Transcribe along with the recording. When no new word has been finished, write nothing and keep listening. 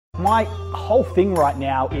My whole thing right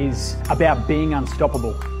now is about being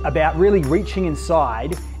unstoppable, about really reaching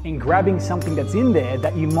inside and grabbing something that's in there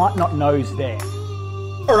that you might not know is there.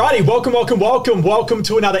 Alrighty, welcome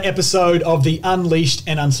to another episode of the Unleashed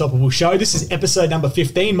and Unstoppable Show. This is episode number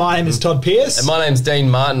 15. My name is Todd Pierce. And my name's Dean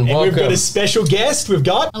Martin. And we've got a special guest. We've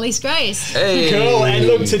got Elise Grace. Hey. Cool. And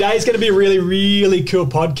look, today's going to be a really, really cool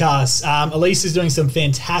podcast. Elise is doing some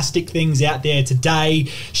fantastic things out there today.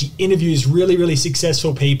 She interviews really, really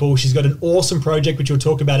successful people. She's got an awesome project, which we'll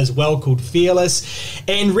talk about as well, called Fearless.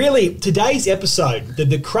 And really, today's episode,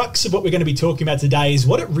 the crux of what we're going to be talking about today is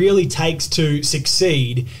what it really takes to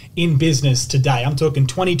succeed in business today. I'm talking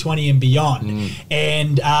 2020 and beyond.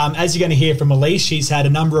 And as you're going to hear from Elise, she's had a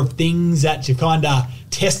number of things that have kind of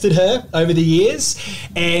tested her over the years,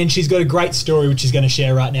 and she's got a great story which she's going to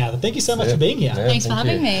share right now. Thank you so much for being here. Thanks for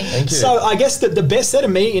having me. Thank you. So I guess the best set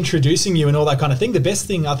of me introducing you and all that kind of thing, the best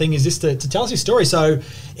thing I think is just to tell us your story. So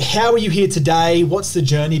how are you here today? What's the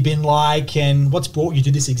journey been like, and what's brought you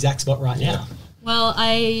to this exact spot right now? Well,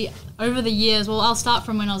 over the years, I'll start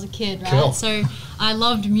from when I was a kid, right? Cool. So I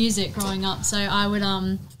loved music growing up. So I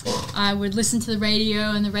would listen to the radio,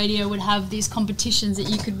 and the radio would have these competitions that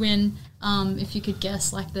you could win if you could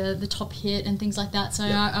guess like the top hit and things like that. So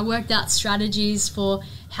I worked out strategies for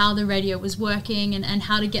how the radio was working and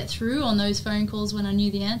how to get through on those phone calls when I knew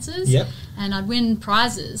the answers. Yep. And I'd win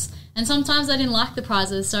prizes. And sometimes I didn't like the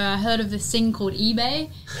prizes, so I heard of this thing called eBay,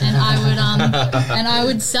 and I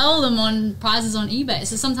would sell them on prizes on eBay.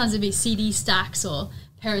 So sometimes it'd be CD stacks or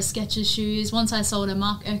a pair of Skechers shoes. Once I sold a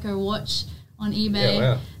Marc Ecko watch on eBay.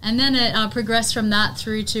 Yeah, wow. And then it progressed from that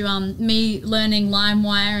through to me learning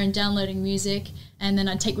LimeWire and downloading music. And then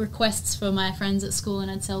I'd take requests for my friends at school,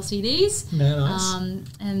 and I'd sell CDs. Nice.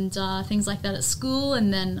 And things like that at school.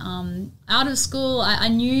 And then out of school, I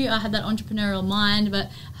knew I had that entrepreneurial mind,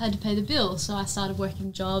 but I had to pay the bills. So I started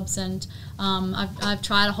working jobs, and I've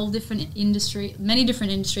tried a whole different industry, many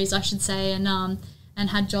different industries, I should say, and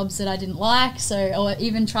had jobs that I didn't like. Or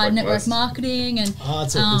even tried network marketing. And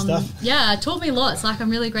that's all good stuff. Yeah, it taught me lots. Like,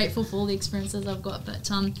 I'm really grateful for all the experiences I've got. But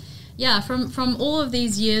from all of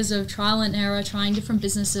these years of trial and error, trying different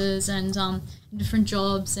businesses and different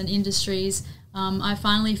jobs and industries, I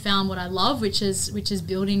finally found what I love, which is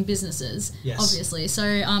building businesses. Yes. Obviously. So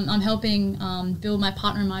I'm helping build my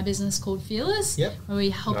partner in my business called Fearless, where we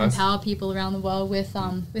help empower people around the world with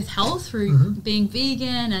health through being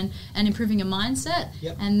vegan and improving a mindset.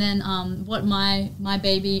 Yep. And then what my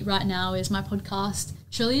baby right now is my podcast,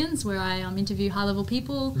 Trillions, where I interview high-level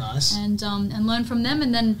people. Nice. And learn from them.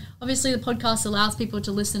 And then obviously the podcast allows people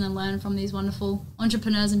to listen and learn from these wonderful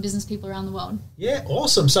entrepreneurs and business people around the world. Yeah,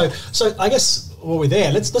 awesome. So I guess while we're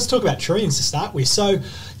there, let's talk about Trillions to start with. So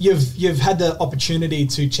you've had the opportunity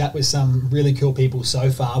to chat with some really cool people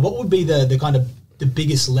so far. What would be the kind of the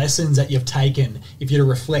biggest lessons that you've taken, if you were to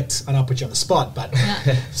reflect? I know I put you on the spot, but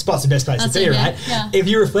spot's the best place to be, right? Yeah. If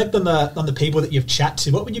you reflect on the people that you've chatted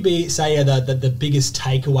to, what would you say are the biggest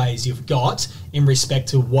takeaways you've got in respect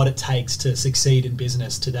to what it takes to succeed in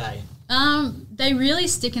business today? They really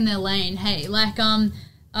stick in their lane. Hey, like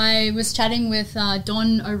I was chatting with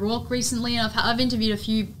Don O'Rourke recently, and I've interviewed a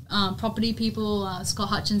few property people, Scott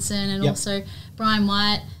Hutchinson, and also Brian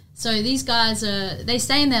White. So these guys they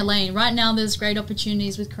stay in their lane. Right now there's great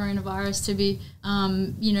opportunities with coronavirus to be,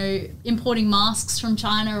 importing masks from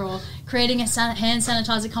China or creating a hand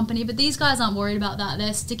sanitizer company. But these guys aren't worried about that.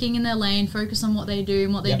 They're sticking in their lane, focused on what they do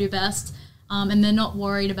and what they do best. And they're not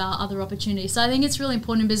worried about other opportunities. So I think it's really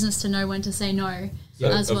important in business to know when to say no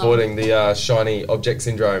as well. Avoiding the shiny object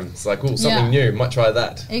syndrome. It's like, something new, might try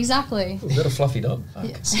that. Exactly. Is that a fluffy dog?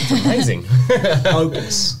 It's amazing.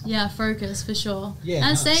 Focus. Yeah, focus for sure. Yeah, and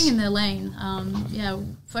nice. staying in their lane.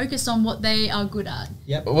 Focus on what they are good at.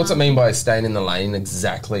 Yep. But what's it mean by staying in the lane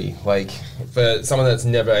exactly? Like, for someone that's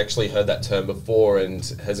never actually heard that term before and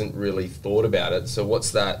hasn't really thought about it, so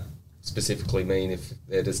what's that specifically mean if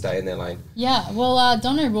they're to stay in their lane? Yeah, well,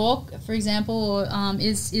 Don O'Rourke, for example,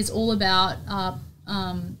 is all about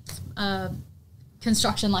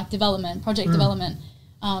construction, like development, project development.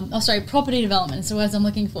 Property development is the words I'm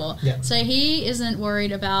looking for. Yeah. So he isn't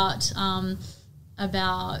worried about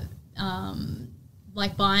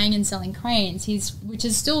like buying and selling cranes. Which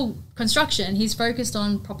is still construction. He's focused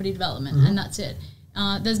on property development, and that's it.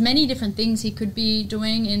 There's many different things he could be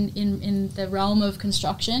doing in the realm of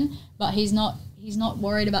construction, but he's not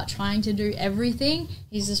worried about trying to do everything.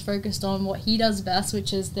 He's just focused on what he does best,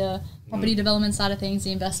 which is the property development side of things,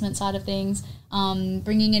 the investment side of things,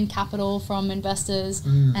 bringing in capital from investors,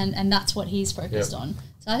 and that's what he's focused on.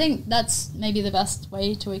 So I think that's maybe the best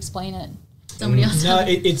way to explain it. Somebody else. No,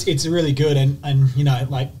 it's really good, and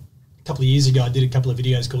like couple of years ago, I did a couple of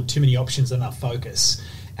videos called Too Many Options, Not Enough Focus.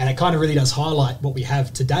 And it kind of really does highlight what we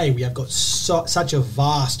have today. We have got such a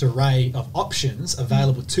vast array of options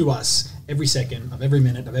available to us every second of every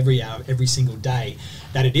minute of every hour of every single day,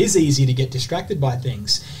 that it is easy to get distracted by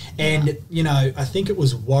things. And, you know, I think it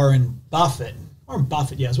was Warren Buffett.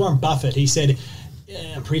 It was Warren Buffett. He said,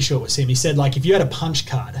 I'm pretty sure it was him. He said, like, if you had a punch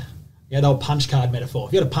card, the old punch card metaphor.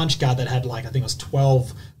 If you had a punch card that had, like, I think it was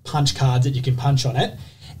 12 punch cards that you can punch on it,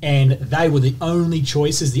 and they were the only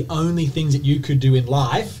choices, the only things that you could do in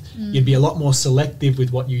life, you'd be a lot more selective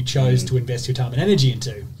with what you chose to invest your time and energy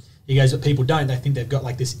into. He goes, but people don't. They think they've got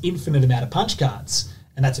like this infinite amount of punch cards,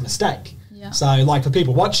 and that's a mistake. Yeah. So like for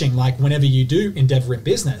people watching, like whenever you do endeavor in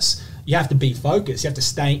business, you have to be focused. You have to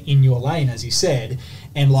stay in your lane, as you said.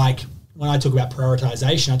 And like when I talk about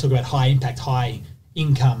prioritization, I talk about high impact, high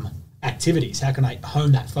income activities. How can I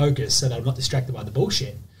hone that focus so that I'm not distracted by the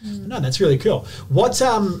bullshit? No, that's really cool. What's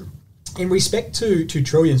in respect to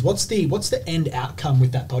Trillions, what's the end outcome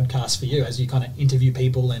with that podcast for you as you kind of interview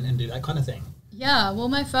people and do that kind of thing? Yeah, well,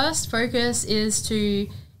 my first focus is to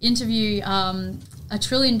interview $1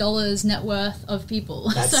 trillion net worth of people.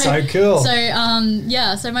 That's so cool.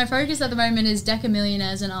 So my focus at the moment is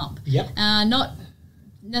decamillionaires and up. Yep. Not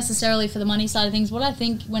necessarily for the money side of things. What I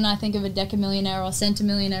think when I think of a decamillionaire or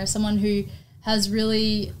centimillionaire, someone who has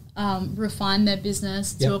really refine their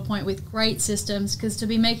business to a point with great systems, because to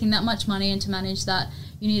be making that much money and to manage that,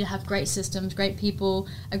 you need to have great systems, great people,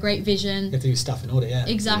 a great vision. You have to do stuff in order, yeah.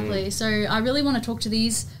 Exactly. So I really want to talk to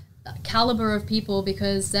these caliber of people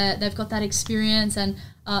because they've got that experience, and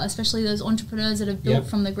especially those entrepreneurs that have built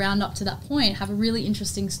from the ground up to that point have really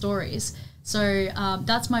interesting stories. So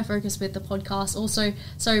that's my focus with the podcast. Also,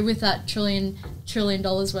 so with that $1 trillion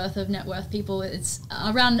worth of net worth people, it's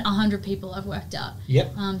around 100 people I've worked out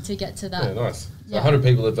to get to that. Yeah, nice. So 100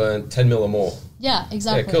 people have earned 10 mil or more. Yeah,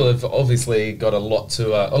 exactly. Yeah, cool. They've obviously got a lot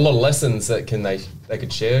of lessons that they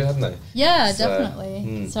could share, haven't they? Yeah,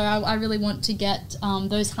 definitely. So I really want to get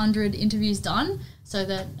those 100 interviews done, so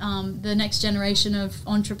that the next generation of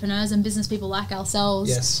entrepreneurs and business people like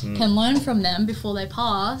ourselves can learn from them before they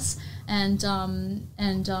pass. And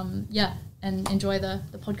enjoy the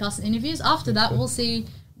podcast and interviews. After that, we'll see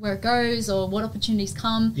where it goes or what opportunities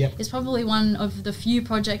come. It's probably one of the few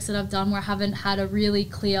projects that I've done where I haven't had a really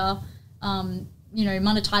clear,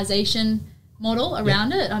 monetization model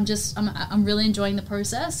around it. I'm really enjoying the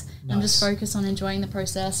process. Nice. I'm just focused on enjoying the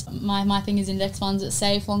process. My thing is index funds that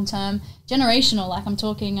safe, long term, generational. Like I'm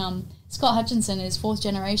talking, Scott Hutchinson is 4th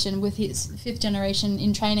generation with his 5th generation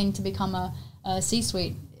in training to become a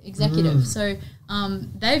C-suite executive. So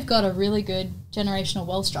they've got a really good generational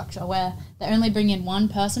wealth structure where they only bring in one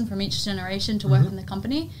person from each generation to work in the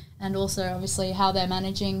company, and also obviously how they're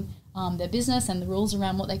managing their business and the rules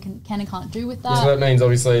around what they can and can't do with that. So that means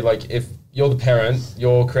obviously, like, if you're the parent,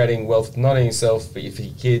 you're creating wealth not only yourself but for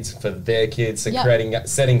your kids, for their kids, so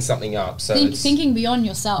setting something up. So thinking beyond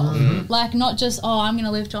yourself, like not just I'm going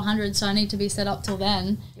to live to 100, so I need to be set up till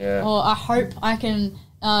then, or I hope I can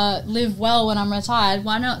live well when I'm retired.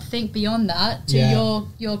 Why not think beyond that to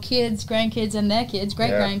your kids, grandkids, and their kids,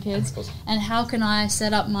 great grandkids, and how can I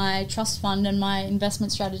set up my trust fund and my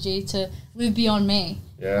investment strategy to live beyond me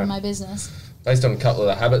and my business? Based on a couple of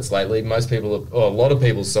the habits lately, a lot of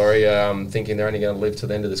people, thinking they're only going to live to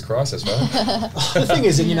the end of this crisis, right? The thing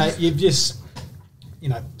is, and you've just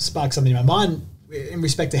sparked something in my mind in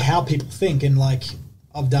respect to how people think, and like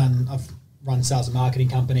I've run sales and marketing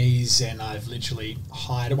companies, and I've literally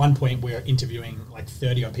hired, at one point we were interviewing like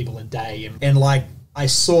 30 odd people a day, and like I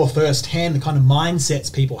saw firsthand the kind of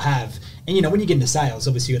mindsets people have. And when you get into sales,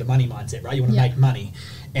 obviously you got a money mindset, right? You want to make money,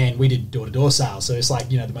 and we did door-to-door sales, so it's like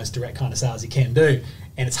the most direct kind of sales you can do,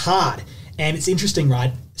 and it's hard. And it's interesting,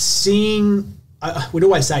 right, seeing, I would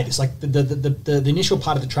always say this, like the initial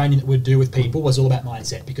part of the training that we'd do with people was all about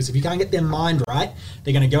mindset, because if you can't get their mind right,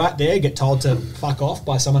 they're going to go out there, get told to fuck off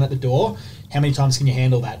by someone at the door. How many times can you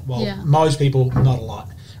handle that? Well, most people, not a lot,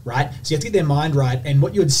 right? So you have to get their mind right. And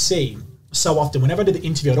what you would see so often, whenever I did the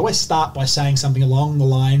interview, I'd always start by saying something along the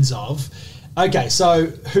lines of, okay, so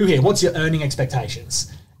who here, what's your earning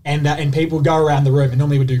expectations? And people go around the room, and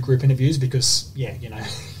normally we do group interviews because,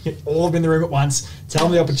 all of them in the room at once, tell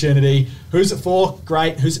them the opportunity, who's it for,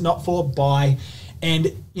 great, who's it not for, bye.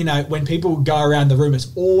 And, when people go around the room,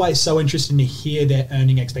 it's always so interesting to hear their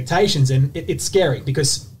earning expectations. And it's scary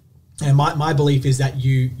because my belief is that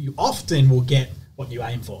you often will get what you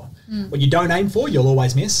aim for. What you don't aim for, you'll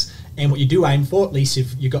always miss. And what you do aim for, at least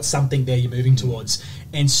if you've got something there you're moving towards.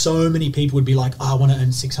 And so many people would be like, I want to earn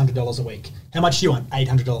 $600 a week. How much do you want?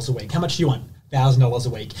 $800 a week. How much do you want? $1,000 a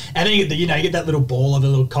week. And then you get that little ball of a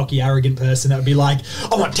little cocky, arrogant person that would be like,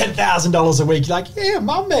 I want $10,000 a week. You're like, yeah,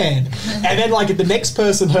 my man. And then like if the next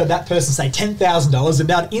person heard that person say $10,000, and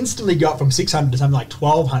that would instantly go up from 600 to something like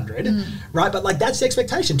 1,200, right? But like that's the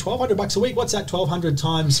expectation, $1,200 a week. What's that? 1,200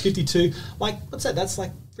 times 52. Like, what's that? That's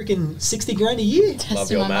like freaking 60 grand a year. Love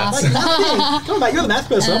your maths. Like nothing. Come on, mate, you're the math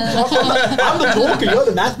person. I'm the talker, you're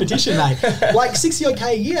the mathematician, mate. Like 60 odd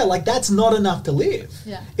K a year, like that's not enough to live.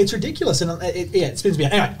 Yeah. It's ridiculous, and it spins me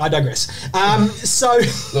out. Anyway, I digress. So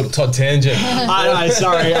Little Todd tangent. I know,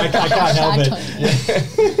 sorry, I can't help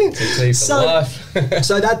it. TT for So- life.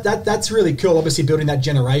 So that's really cool, obviously building that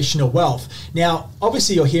generational wealth. Now,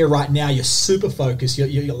 obviously you're here right now, you're super focused,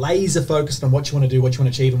 you're laser focused on what you want to do, what you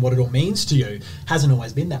want to achieve, and what it all means to you. Hasn't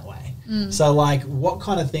always been that way. So like, what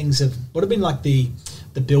kind of things what have been like the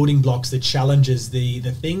building blocks, the challenges, the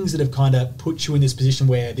things that have kind of put you in this position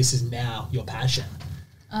where this is now your passion?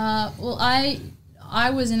 Well, I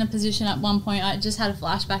was in a position at one point, I just had a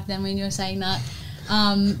flashback then when you were saying that,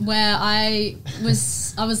 where I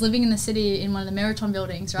was living in the city in one of the Meriton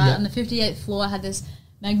buildings, right? Yeah. On the 58th floor, I had this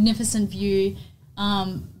magnificent view,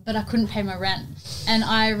 but I couldn't pay my rent. And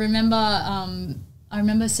I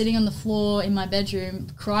remember sitting on the floor in my bedroom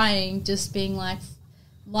crying, just being like,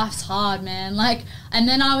 life's hard, man. Like, and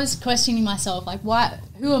then I was questioning myself, like,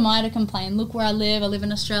 who am I to complain? Look where I live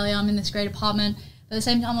in Australia, I'm in this great apartment. But at the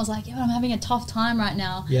same time, I was like, yeah, but I'm having a tough time right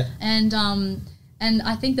now. Yeah. And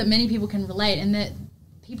I think that many people can relate, and that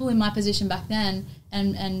people in my position back then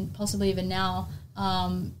and possibly even now,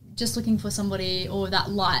 just looking for somebody, or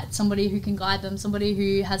that light, somebody who can guide them, somebody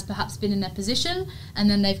who has perhaps been in their position and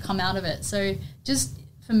then they've come out of it. So just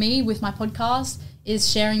for me with my podcast is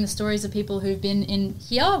sharing the stories of people who've been in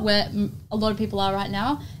here where a lot of people are right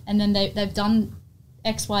now, and then they've done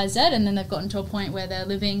X, Y, Z, and then they've gotten to a point where they're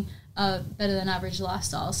living a better than average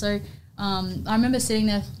lifestyle. So I remember sitting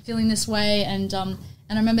there feeling this way, and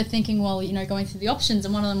I remember thinking, well, going through the options,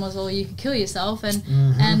 and one of them was, well, you could kill yourself, and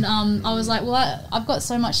I was like, well, I've got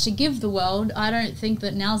so much to give the world. I don't think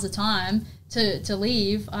that now's the time to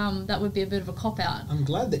leave. That would be a bit of a cop out. I'm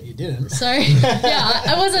glad that you didn't. So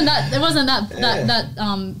yeah, it wasn't that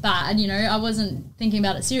bad. I wasn't thinking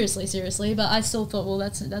about it seriously, but I still thought, well,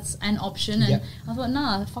 that's an option, and I thought,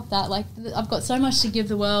 nah, fuck that. Like, I've got so much to give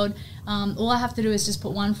the world. All I have to do is just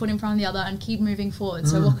put one foot in front of the other and keep moving forward.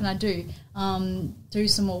 So what can I do? Do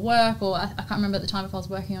some more work, or I can't remember at the time if I was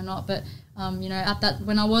working or not, but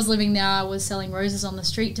when I was living there, I was selling roses on the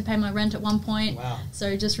street to pay my rent at one point. Wow.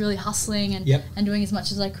 So just really hustling and doing as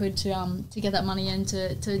much as I could to get that money in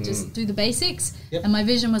to just do the basics. Yep. And my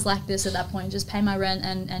vision was like this at that point, just pay my rent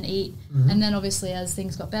and eat. And then obviously as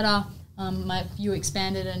things got better, my view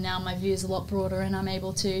expanded, and now my view is a lot broader, and I'm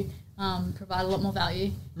able to provide a lot more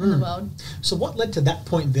value in the world. So what led to that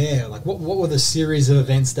point there? Like, what were the series of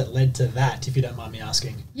events that led to that, if you don't mind me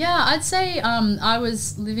asking? Yeah, I'd say I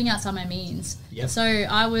was living outside my means. Yep. So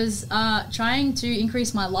I was trying to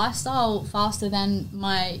increase my lifestyle faster than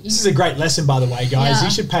my... This is a great lesson, by the way, guys. Yeah. You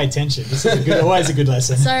should pay attention. This is always a good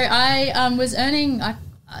lesson. So I was earning...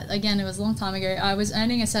 Again, it was a long time ago. I was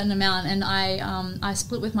earning a certain amount, and I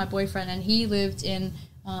split with my boyfriend, and he lived in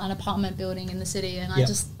an apartment building in the city, and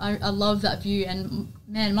I love that view. And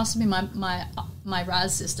man, it must have been my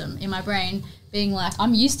RAS system in my brain being like,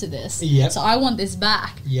 I'm used to this, so I want this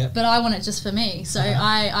back, but I want it just for me. So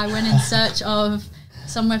I went in search of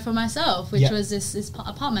somewhere for myself, which was this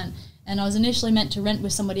apartment. And I was initially meant to rent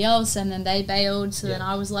with somebody else, and then they bailed, so then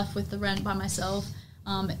I was left with the rent by myself.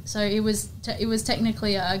 So it was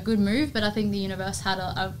technically a good move, but I think the universe had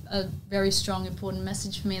a very strong, important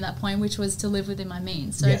message for me at that point, which was to live within my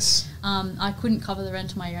means. So I couldn't cover the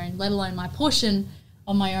rent on my own, let alone my portion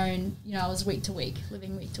on my own. I was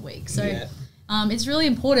living week to week. So it's really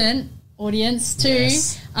important, audience, to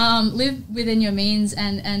live within your means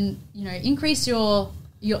and increase your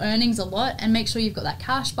earnings a lot, and make sure you've got that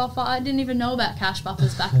cash buffer. I didn't even know about cash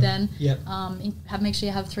buffers back then. Make sure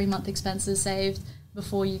you have 3-month expenses saved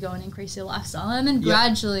before you go and increase your lifestyle, and then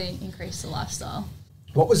gradually increase the lifestyle.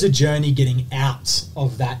 What was the journey getting out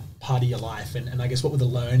of that part of your life, and I guess what were the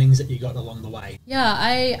learnings that you got along the way? Yeah,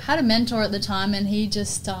 I had a mentor at the time, and he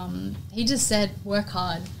just said, work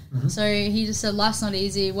hard. So he just said, life's not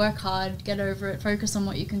easy, work hard, get over it, focus on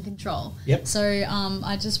what you can control. So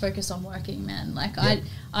I just focused on working, man. Like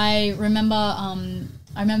I remember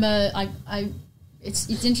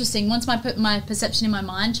it's interesting. Once my perception in my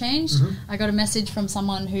mind changed, I got a message from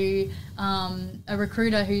someone who, a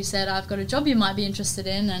recruiter who said, I've got a job you might be interested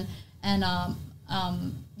in, and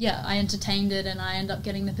I entertained it and I ended up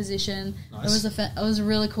getting the position. Nice. It was a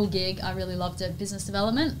really cool gig. I really loved it, business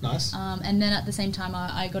development. Nice. And then at the same time,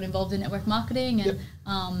 I got involved in network marketing,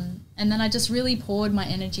 and then I just really poured my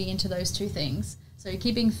energy into those two things. So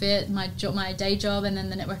keeping fit, my day job, and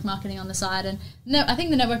then the network marketing on the side. And I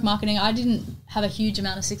think the network marketing, I didn't have a huge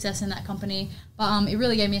amount of success in that company, but it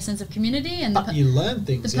really gave me a sense of community, and you learn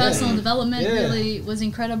things. The personal development really was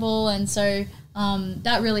incredible, and so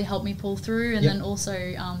that really helped me pull through. And then also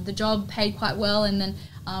the job paid quite well. And then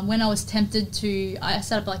when I was tempted to, I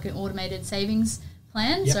set up like an automated savings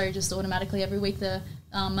plan, so just automatically every week the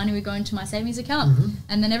money would go into my savings account.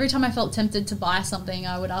 And then every time I felt tempted to buy something,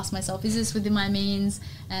 I would ask myself, is this within my means?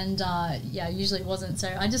 And usually it wasn't.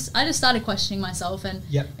 So I just started questioning myself, and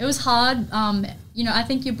it was hard. I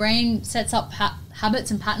think your brain sets up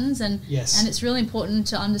habits and patterns, and it's really important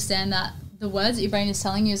to understand that the words that your brain is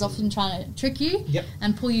telling you is often trying to trick you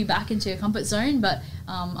and pull you back into your comfort zone. But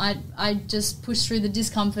I just pushed through the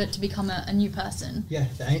discomfort to become a new person. Yeah,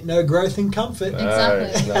 there ain't no growth in comfort.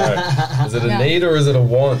 Exactly. No. Is it a need or is it a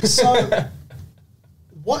want? So,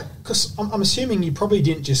 because I'm assuming you probably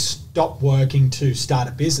didn't just stop working to start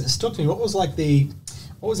a business. Talk to me, what was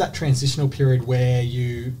that transitional period where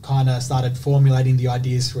you kind of started formulating the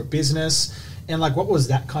ideas for a business, and like what was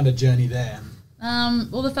that kind of journey there?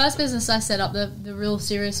 Well, the first business I set up, the real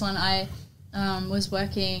serious one, I was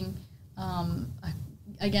working.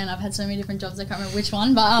 Again, I've had so many different jobs, I can't remember which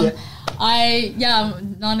one, but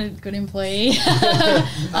I'm not a good employee.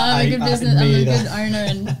 I'm a good I'm a good owner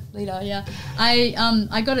and leader. Yeah,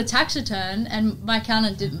 I got a tax return, and my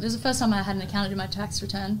accountant did. It was the first time I had an accountant do my tax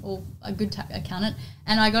return, or a good accountant,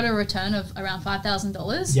 and I got a return of around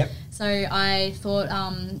 $5,000. Yep. So I thought,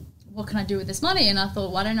 what can I do with this money? And I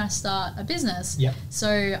thought, why don't I start a business? Yep.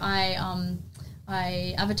 So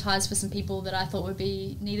I advertised for some people that I thought would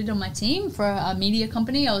be needed on my team for a media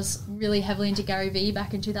company. I was really heavily into Gary Vee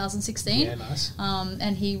back in 2016. Yeah, nice.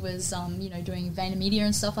 And he was, doing VaynerMedia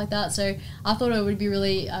and stuff like that. So I thought it would be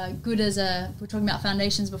really good we're talking about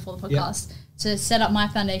foundations before the podcast, to set up my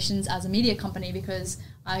foundations as a media company, because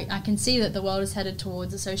I can see that the world is headed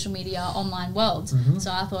towards a social media online world. So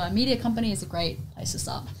I thought a media company is a great place to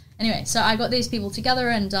start. Anyway, so I got these people together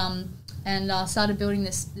and started building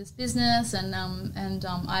this business, and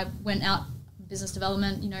I went out business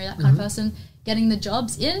development, that kind of person, getting the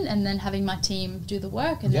jobs in, and then having my team do the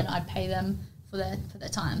work, and then I'd pay them for their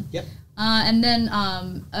time. And then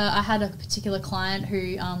I had a particular client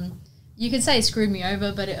who you could say screwed me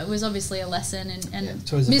over, but it was obviously a lesson and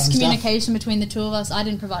miscommunication between the two of us. I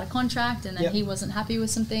didn't provide a contract, and then he wasn't happy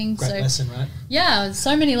with some things. Great lesson, right? Yeah,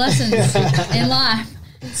 so many lessons in life.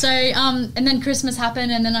 So and then Christmas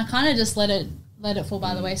happened, and then I kind of just let it fall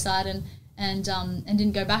by the wayside, and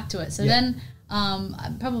didn't go back to it. So then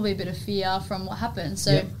probably a bit of fear from what happened.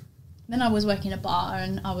 So then I was working at a bar,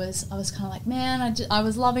 and I was kind of like, man, I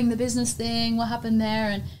was loving the business thing. What happened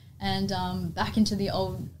there? And back into the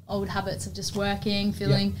old habits of just working,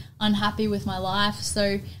 feeling unhappy with my life.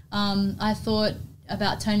 So I thought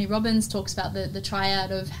about Tony Robbins talks about the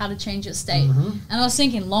triad of how to change your state. And I was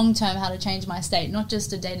thinking long term how to change my state, not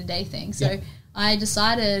just a day-to-day thing. So I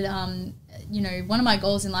decided, one of my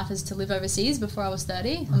goals in life is to live overseas before I was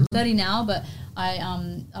 30. I'm 30 now, but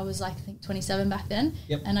I was like, I think 27 back then.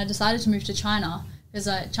 And I decided to move to China, because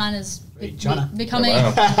China's becoming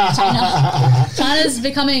China's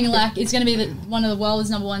becoming like, it's going to be one of the world's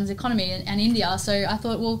number one economy, and India. So I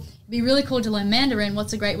thought, well, it'd be really cool to learn Mandarin.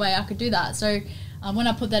 What's a great way I could do that? So when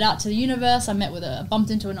I put that out to the universe, I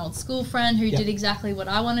bumped into an old school friend who did exactly what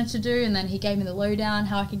I wanted to do, and then he gave me the lowdown,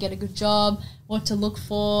 how I could get a good job, what to look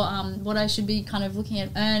for, what I should be kind of looking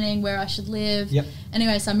at earning, where I should live.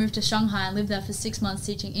 Anyway, so I moved to Shanghai and lived there for 6 months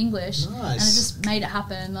teaching English. Nice. And it just made it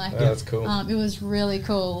happen. Like, that's cool. It was really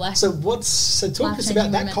cool. Like, so talk to us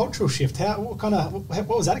about that cultural shift. What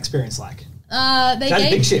was that experience like? That's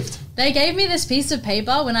a big shift. They gave me this piece of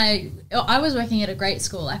paper when I was working at a great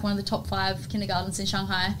school, like one of the top 5 kindergartens in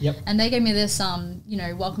Shanghai. And they gave me this,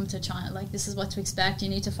 welcome to China. Like, this is what to expect. You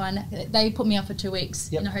need to find. They put me up for 2 weeks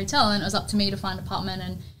in a hotel, and it was up to me to find an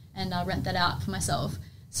apartment and rent that out for myself.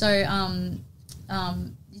 So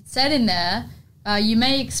it said in there, you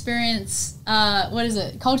may experience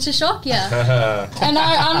culture shock. And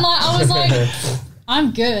I was like.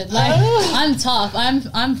 I'm good. Like, I'm tough.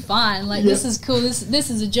 I'm fine. Like, this is cool. This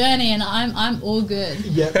is a journey, and I'm all good.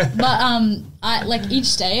 But I like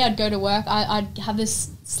each day I'd go to work. I'd have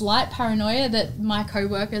this slight paranoia that my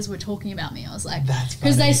co-workers were talking about me. I was like, That's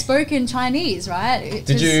because funny. they spoke in Chinese, right?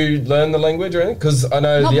 Did you learn the language or anything? Because I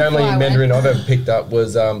know Not the only before I Mandarin went. I've ever picked up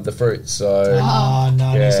was the fruit. So Oh,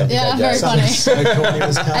 no. Yeah. Something, Yeah, very something funny. so corny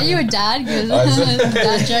was Are coming. you a dad? 'Cause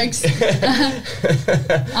dad jokes.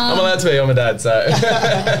 I'm allowed to be. I'm a dad, so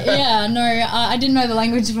Yeah, no, I didn't know the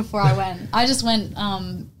language before I went. I just went.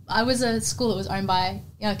 I was a school that was owned by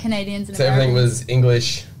Canadians and so everything Americans. was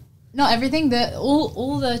English. Not everything.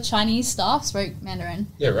 All the Chinese staff spoke Mandarin.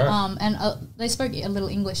 Yeah, right. And they spoke a little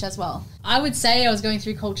English as well. I would say I was going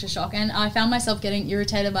through culture shock, and I found myself getting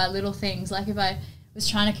irritated by little things. Like if I was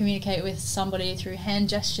trying to communicate with somebody through hand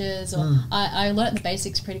gestures, or I learnt the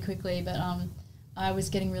basics pretty quickly, but I was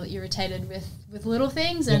getting really irritated with little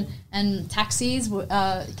things, and taxis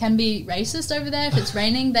can be racist over there. If it's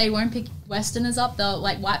raining, they won't pick Westerners up. They'll,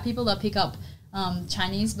 like white people, they'll pick up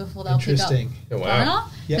Chinese before they'll pick up Interesting. Oh, wow. foreigner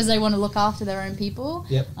because Yep. they want to look after their own people.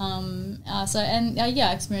 Yep.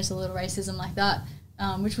 I experienced a little racism like that,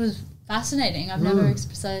 which was fascinating. I've never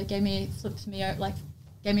so it gave me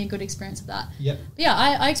a good experience of that. Yep. But yeah,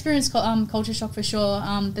 I experienced culture shock for sure.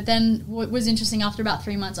 But then what was interesting, after about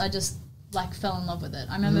 3 months, I just like fell in love with it.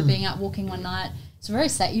 I remember being out walking one night. It's very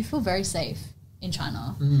safe. You feel very safe in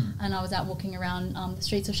China. And I was out walking around the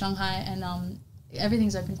streets of Shanghai, and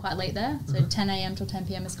everything's open quite late there. So 10 a.m. till 10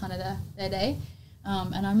 p.m. is kind of their day.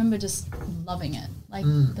 And I remember just loving it. Like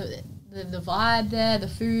the vibe there, the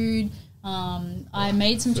food. I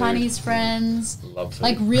made some Food. Chinese friends. Love food.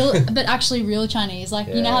 Like real, but actually real Chinese. Like,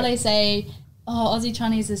 you know how Yeah. they say, oh, Aussie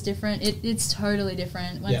Chinese is different. It's totally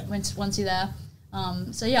different once you're there.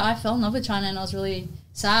 So yeah, I fell in love with China, and I was really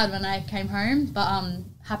sad when I came home, but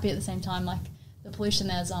happy at the same time. Like the pollution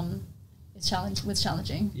there's was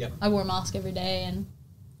challenging. Yep. I wore a mask every day,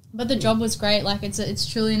 but the job was great. Like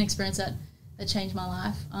it's truly an experience that changed my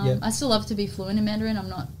life. Yep. I still love to be fluent in Mandarin. I'm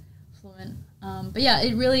not fluent, but yeah,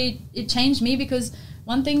 it changed me, because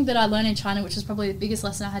one thing that I learned in China, which was probably the biggest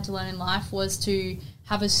lesson I had to learn in life, was to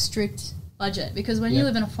have a strict budget. Because when you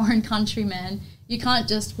live in a foreign country, man, you can't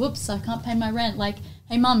just, whoops, I can't pay my rent. Like,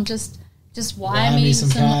 hey, mum, just wire me some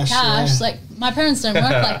cash. yeah. Like, my parents don't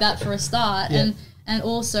work like that for a start. Yeah. And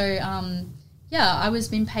also, I was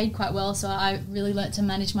being paid quite well, so I really learnt to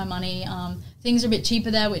manage my money. Things are a bit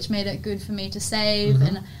cheaper there, which made it good for me to save.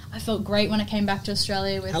 And I felt great when I came back to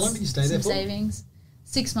Australia with How long did you stay there some for? savings.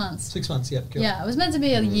 6 months. 6 months, yep. Cool. Yeah, it was meant to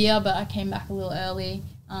be a year, but I came back a little early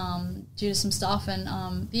due to some stuff. And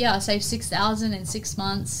I saved $6,000 in 6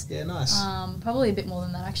 months. Yeah, nice. Probably a bit more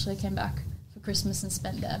than that, actually. I came back for Christmas and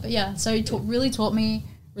spent there. But yeah, so it really taught me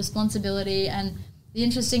responsibility. And the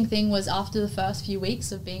interesting thing was, after the first few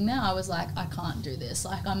weeks of being there, I was like, I can't do this.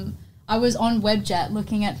 Like, I was on Webjet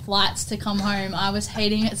looking at flights to come home. I was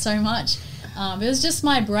hating it so much. It was just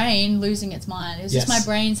my brain losing its mind. It was just my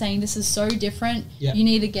brain saying, this is so different. Yep. You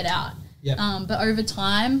need to get out. Yep. But over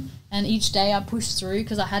time, and each day I pushed through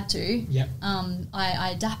because I had to. Yep.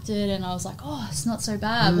 I adapted, and I was like, oh, it's not so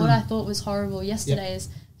bad. What I thought was horrible yesterday is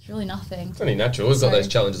really nothing. It's only natural. We've got those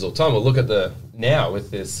challenges all the time. Well, look at now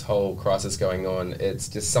with this whole crisis going on. It's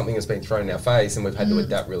just something that's been thrown in our face, and we've had to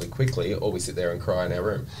adapt really quickly, or we sit there and cry in our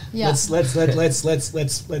room. Yeah. Let's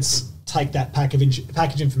take that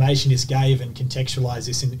package information you just gave and contextualize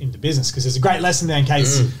this into business, because there's a great lesson there in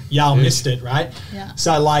case y'all missed it, right? Yeah.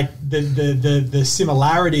 So like the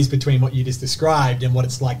similarities between what you just described and what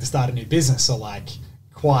it's like to start a new business are like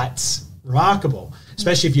quite remarkable,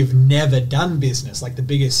 especially if you've never done business. Like the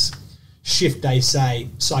biggest shift they say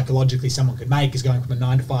psychologically someone could make is going from a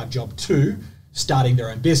 9-to-5 job to starting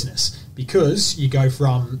their own business, because you go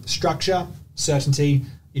from structure, certainty,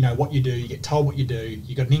 you know what you do, you get told what you do,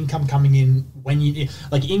 you got an income coming in when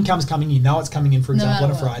income's coming, you know it's coming in, for example,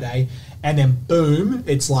 on a Friday, and then boom,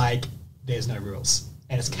 it's like there's no rules.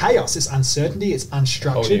 And it's chaos, it's uncertainty, it's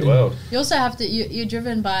unstructured. Whole new world. You also have to, you're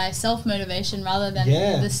driven by self-motivation rather than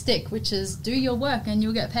the stick, which is do your work and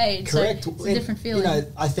you'll get paid. Correct. So it's a different feeling. You know,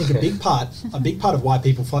 I think a big part of why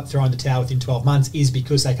people throw in the towel within 12 months is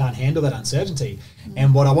because they can't handle that uncertainty.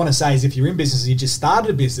 And what I want to say is, if you're in business and you just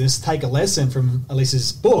started a business, take a lesson from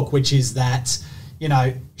Elisa's book, which is that, you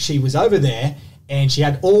know, she was over there and she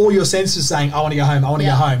had all your senses saying, I want to go home, I want to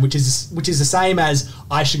go home, which is the same as,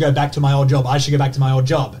 I should go back to my old job, I should go back to my old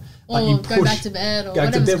job. But or go back to bed, or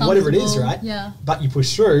whatever it is, right? Yeah. But you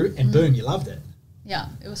push through and boom, you loved it. Yeah,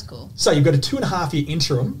 it was cool. So you've got a 2.5 year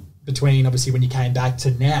interim between obviously when you came back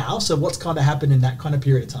to now. So what's kind of happened in that kind of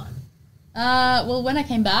period of time? Well, when I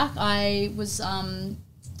came back, I was,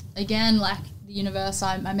 again, like the universe,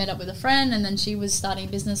 I met up with a friend, and then she was starting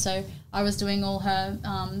a business, so I was doing all her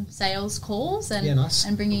sales calls and nice.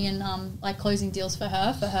 and bringing in like closing deals for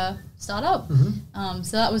her startup.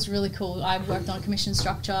 So that was really cool. I worked on a commission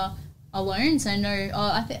structure alone, so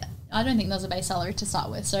I don't think there was a base salary to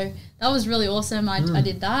start with. So that was really awesome. I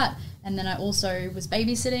did that. And then I also was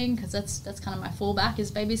babysitting, because that's kind of my fallback,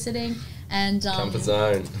 is babysitting. And comfort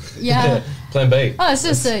zone. Yeah. Plan B. Oh, it's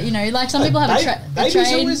just like some people have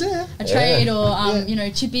a trade or Yeah.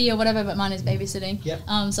 chippy or whatever, but mine is babysitting. Yep.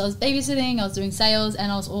 So I was babysitting, I was doing sales,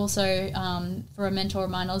 and I was also for a mentor of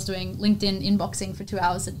mine, I was doing LinkedIn inboxing for 2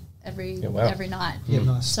 hours every night. Yeah,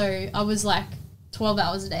 nice. So I was like 12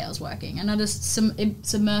 hours a day I was working, and I just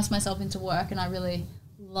submersed myself into work, and I really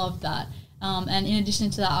loved that. And in addition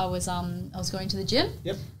to that, I was going to the gym.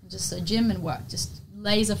 Yep. Just a gym and work, just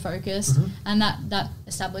laser focused, and that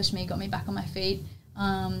established me, got me back on my feet.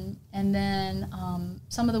 And then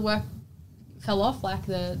some of the work fell off, like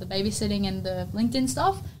the babysitting and the LinkedIn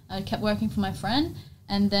stuff. I kept working for my friend,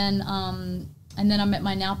 and then I met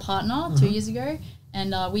my now partner 2 years ago,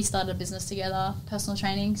 and we started a business together, personal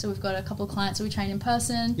training. So we've got a couple of clients that we train in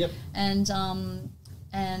person,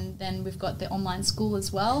 and then we've got the online school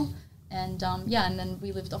as well. And and then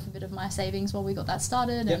we lived off a bit of my savings while we got that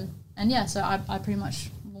started, so I pretty much,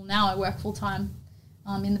 now I work full time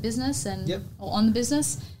in the business or on the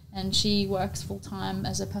business, and she works full time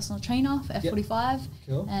as a personal trainer for F45.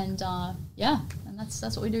 Cool. And and that's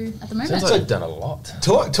what we do at the moment. Sounds like you've done a lot.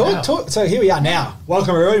 Talk. So here we are now.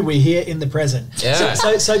 Welcome everybody. We're here in the present. Yeah.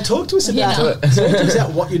 So talk to us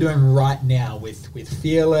about what you're doing right now with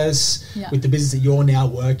Fearless, with the business that you're now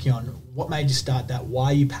working on. What made you start that? Why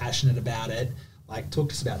are you passionate about it? Like, talk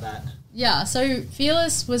to us about that. Yeah, so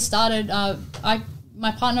Fearless was started,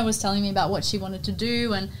 my partner was telling me about what she wanted to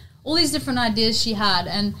do and all these different ideas she had,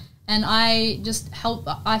 and I just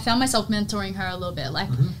I found myself mentoring her a little bit, like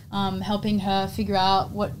helping her figure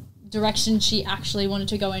out what direction she actually wanted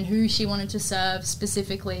to go in, who she wanted to serve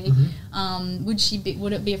specifically,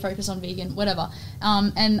 would it be a focus on vegan, whatever.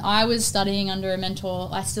 And I was studying under a mentor,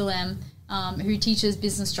 I still am, who teaches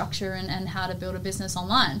business structure and how to build a business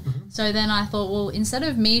online. So then I thought, well, instead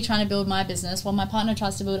of me trying to build my business while my partner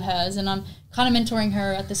tries to build hers, and I'm kind of mentoring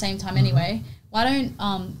her at the same time anyway, why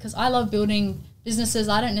don't, because I love building businesses,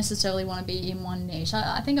 I don't necessarily want to be in one niche.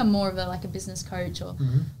 I think I'm more of a business coach, or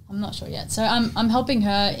I'm not sure yet. So I'm helping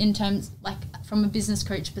her in terms, like, from a business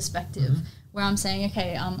coach perspective, where I'm saying,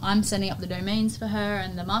 okay, I'm setting up the domains for her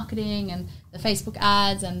and the marketing and the Facebook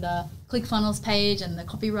ads and the ClickFunnels page and the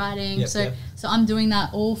copywriting. So I'm doing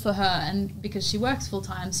that all for her, and because she works full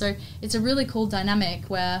time. So it's a really cool dynamic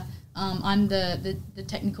where I'm the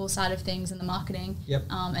technical side of things and the marketing,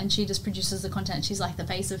 and she just produces the content. She's like the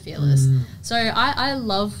face of Fearless. So I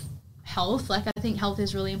love health. Like, I think health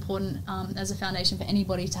is really important as a foundation for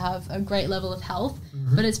anybody to have a great level of health,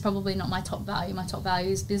 but it's probably not my top value. My top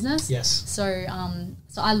value is business. So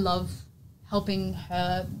I love helping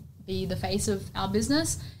her be the face of our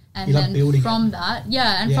business, and then from that,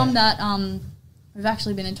 from that, we've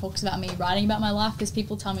actually been in talks about me writing about my life, because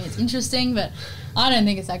people tell me it's interesting, but I don't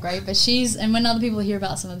think it's that great. But and when other people hear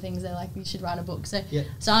about some of the things, they're like, you should write a book. So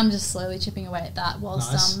I'm just slowly chipping away at that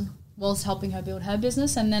whilst helping her build her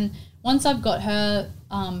business. And then once I've got her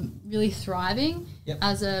really thriving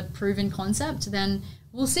as a proven concept, then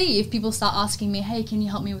we'll see if people start asking me, hey, can you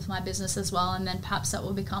help me with my business as well? And then perhaps that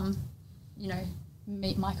will become,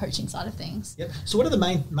 my coaching side of things. So what are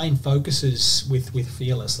the main focuses with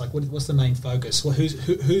Fearless? Like, what's the main focus? Well,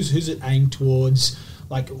 who's it aimed towards?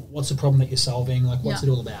 Like, what's the problem that you're solving? Like, what's it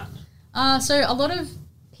all about? So a lot of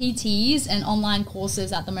PTs and online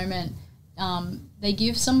courses at the moment, they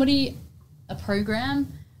give somebody a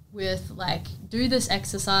program with, like, do this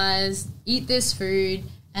exercise, eat this food,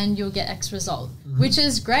 and you'll get X result, which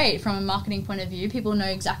is great from a marketing point of view. People know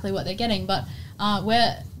exactly what they're getting, but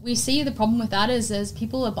where we see the problem with that is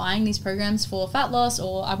people are buying these programs for fat loss,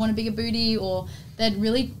 or I want a bigger booty, or they'd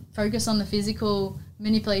really focus on the physical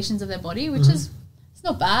manipulations of their body, which is, it's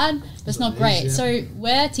not bad, but it's not great. So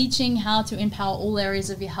we're teaching how to empower all areas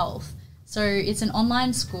of your health. So it's an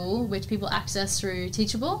online school which people access through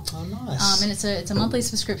Teachable. Oh, nice. And it's a monthly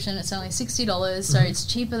subscription. It's only $60, so it's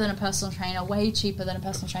cheaper than a personal trainer, way cheaper than a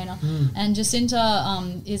personal trainer. And Jacinta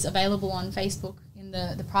is available on Facebook in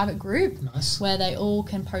the private group, where they all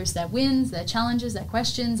can post their wins, their challenges, their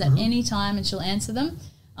questions at any time, and she'll answer them.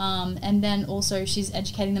 And then also she's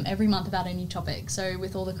educating them every month about a new topic. So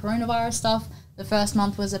with all the coronavirus stuff, the first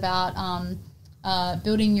month was about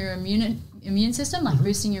building your immune system, like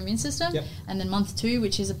boosting your immune system. And then month 2,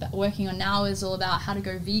 which is working on now, is all about how to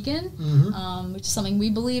go vegan, which is something we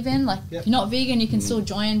believe in. Like, if you're not vegan, you can still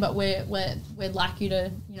join, but we'd like you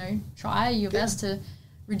to, try your best to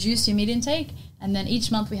reduce your meat intake, and then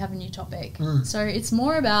each month we have a new topic. So it's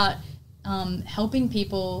more about helping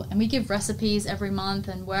people, and we give recipes every month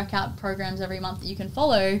and workout programs every month that you can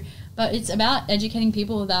follow, but it's about educating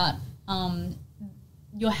people that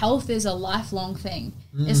your health is a lifelong thing.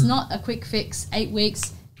 It's not a quick fix, 8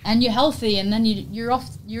 weeks and you're healthy and then you're off,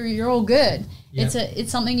 you're all good. Yep.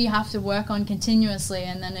 It's something you have to work on continuously,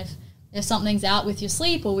 and then if something's out with your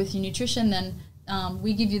sleep or with your nutrition, then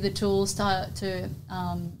we give you the tools to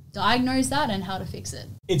diagnose that and how to fix it.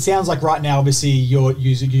 It sounds like right now, obviously, you're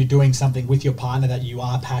doing something with your partner that you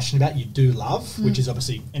are passionate about, you do love, which is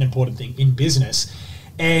obviously an important thing in business.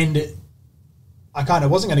 And I kind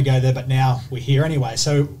of wasn't going to go there, but now we're here anyway.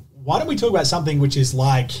 So why don't we talk about something which is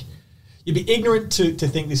like, you'd be ignorant to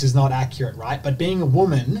think this is not accurate, right? But being a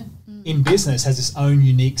woman in business has its own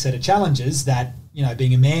unique set of challenges that, you know,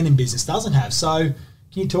 being a man in business doesn't have. So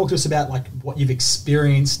can you talk to us about like what you've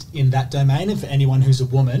experienced in that domain, and for anyone who's a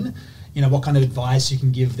woman, you know, what kind of advice you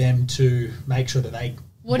can give them to make sure that they...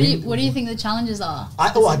 What do you think the challenges are?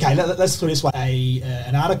 Let's put it this way.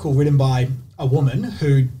 An article written by a woman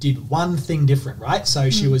who did one thing different, right?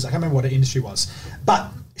 So she was, I can't remember what her industry was,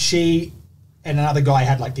 but she and another guy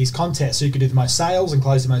had like these contests so you could do the most sales and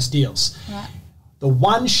close the most deals. Right. The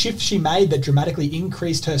one shift she made that dramatically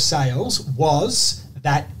increased her sales was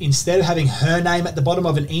that instead of having her name at the bottom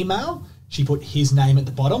of an email, she put his name at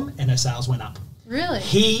the bottom and her sales went up.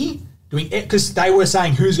 Really? Because they were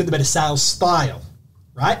saying who's got the better sales style,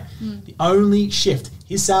 right? The only shift,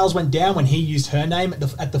 his sales went down when he used her name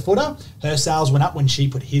at the footer. Her sales went up when she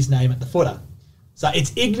put his name at the footer. So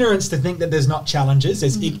it's ignorance to think that there's not challenges.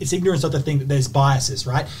 It's ignorance not to think that there's biases,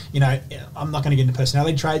 right? You know, I'm not going to get into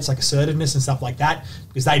personality traits like assertiveness and stuff like that,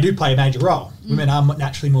 because they do play a major role. Women are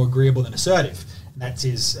naturally more agreeable than assertive. And that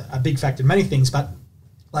is a big factor in many things. But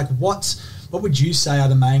like, what would you say are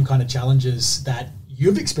the main kind of challenges that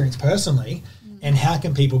you've experienced personally, and how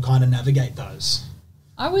can people kind of navigate those?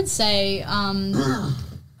 I would say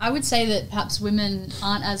that perhaps women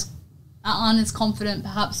aren't as confident,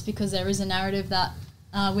 perhaps because there is a narrative that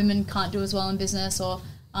women can't do as well in business, or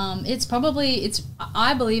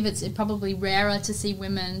I believe it's probably rarer to see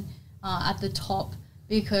women at the top,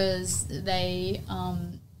 because they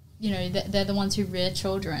they're the ones who rear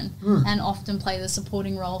children and often play the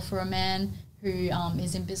supporting role for a man who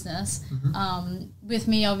is in business. With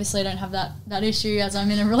me, obviously, I don't have that issue, as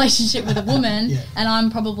I'm in a relationship with a woman, and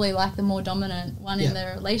I'm probably like the more dominant one in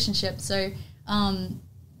the relationship. So,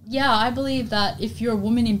 I believe that if you're a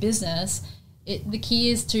woman in business, the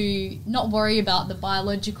key is to not worry about the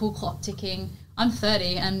biological clock ticking. I'm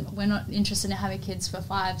 30 and we're not interested in having kids for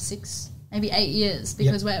 5, 6, maybe 8 years,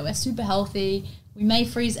 because we're super healthy. We may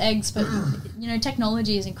freeze eggs, but you know,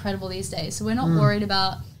 technology is incredible these days. So we're not worried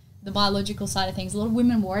about the biological side of things. A lot of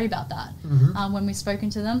women worry about that when we've spoken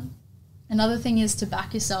to them. Another thing is to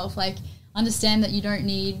back yourself. Like, understand that you don't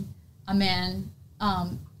need a man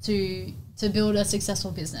to build a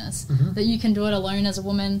successful business, that you can do it alone as a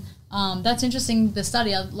woman. That's interesting, the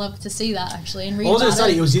study. I'd love to see that actually and read about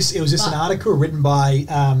it. It was just an article written by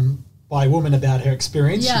a woman about her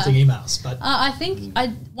experience using emails. But I think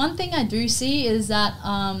one thing I do see is that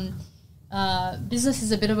business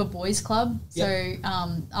is a bit of a boys' club. So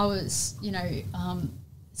I was,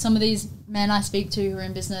 some of these men I speak to who are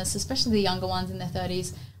in business, especially the younger ones in their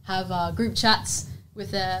 30s, have group chats with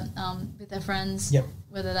their friends,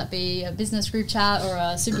 whether that be a business group chat or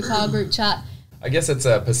a supercar group chat. I guess it's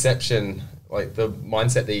a perception, like the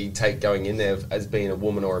mindset that you take going in there as being a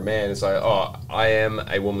woman or a man. It's like, oh, I am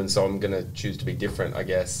a woman, so I'm going to choose to be different, I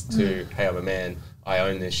guess, to, hey, I'm a man, I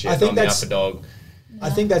own this shit, I'm the alpha dog. I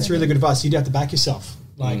think that's really good advice. You do have to back yourself.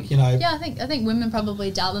 Like, Yeah, I think women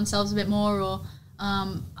probably doubt themselves a bit more, or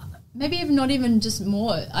maybe even not even just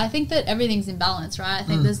more. I think that everything's in balance, right? I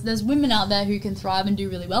think there's women out there who can thrive and do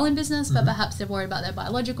really well in business, but perhaps they're worried about their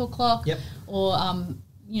biological clock, or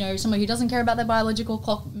someone who doesn't care about their biological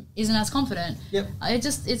clock isn't as confident.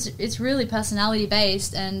 It's really personality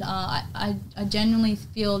based, and I genuinely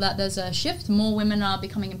feel that there's a shift. More women are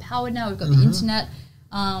becoming empowered now. We've got the internet,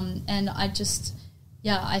 and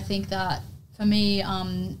I think that for me,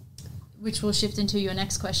 which will shift into your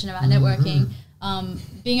next question about networking,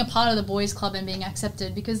 being a part of the boys' club and being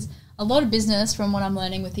accepted, because a lot of business, from what I'm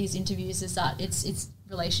learning with these interviews, is that it's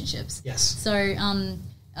relationships. Yes. So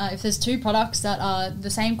if there's two products that are the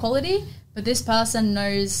same quality, but this person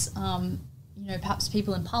knows, perhaps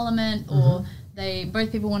people in Parliament, or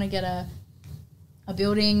both people want to get a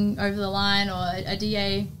building over the line, or a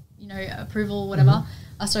DA, approval, whatever.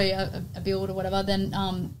 A build or whatever, then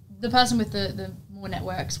the person with the more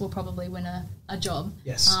networks will probably win a job.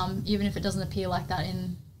 Yes. Even if it doesn't appear like that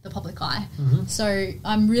the public eye. Mm-hmm. So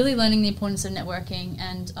I'm really learning the importance of networking,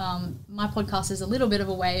 and my podcast is a little bit of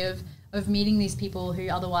a way of meeting these people who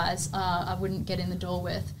otherwise I wouldn't get in the door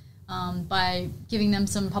with, by giving them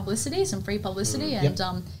some publicity, some free publicity,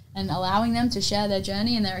 and allowing them to share their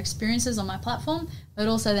journey and their experiences on my platform, but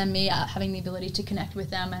also then me having the ability to connect with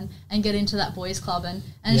them and get into that boys club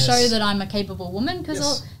and show that I'm a capable woman,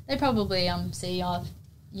 because they probably see a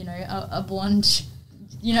blonde,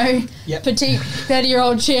 petite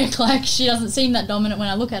 30-year-old chick, like she doesn't seem that dominant when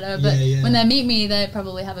I look at her, but when they meet me, they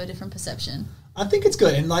probably have a different perception. I think it's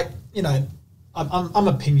good, and I'm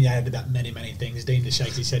opinionated about many, many things. Dean just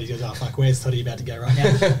shakes his head. He goes, "Oh fuck, where's Toddy about to go right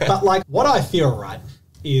now?" But what I feel right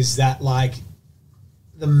is that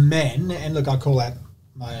the men, and look, I call that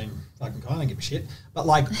my own fucking kind. I don't give a shit. But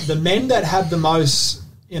the men that have the most,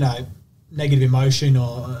 negative emotion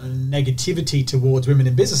or negativity towards women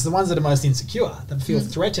in business, the ones that are most insecure, that feel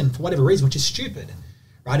threatened for whatever reason, which is stupid,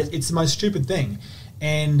 right? It's the most stupid thing,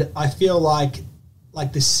 and I feel like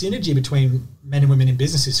the synergy between men and women in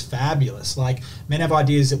business is fabulous. Men have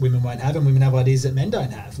ideas that women won't have, and women have ideas that men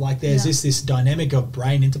don't have. There's this dynamic of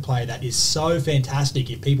brain interplay that is so fantastic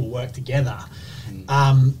if people work together.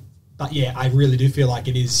 But yeah, I really do feel like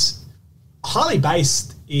it is highly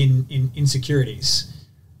based in insecurities.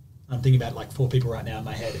 I'm thinking about 4 people right now in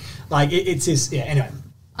my head. It's just, anyway.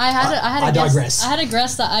 I digress. I had a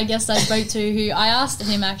guest that I spoke to who I asked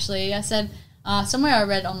him, actually, I said, somewhere I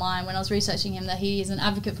read online when I was researching him that he is an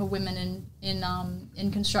advocate for women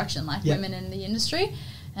in construction, women in the industry.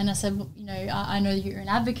 And I said, I know you're an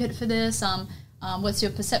advocate for this. What's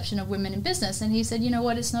your perception of women in business? And he said,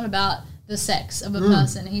 it's not about the sex of a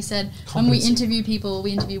person. He said, when we interview people,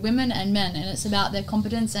 we interview women and men, and it's about their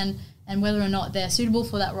competence and whether or not they're suitable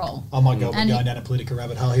for that role. Oh my God, we're going down a political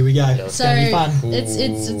rabbit hole. Here we go. It's going to be fun.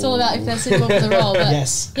 It's all about if they're suitable for the role. But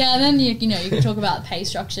yes. Yeah, and then you can talk about pay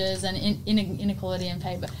structures and inequality in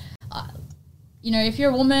pay. But if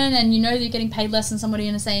you're a woman and you know that you're getting paid less than somebody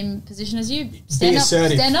in the same position as you, stand up for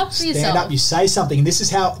yourself. Stand up. You say something, and this is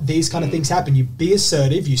how these kind of things happen. You be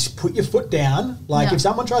assertive. You put your foot down. If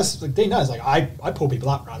someone tries, Dean knows, I pull people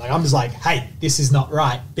up, right? I'm just hey, this is not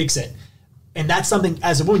right. Fix it. And that's something,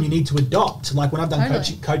 as a woman, you need to adopt. When I've done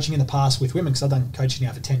coaching in the past with women, because I've done coaching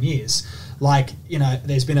now for 10 years,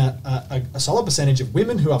 there's been a solid percentage of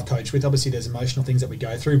women who I've coached with. Obviously, there's emotional things that we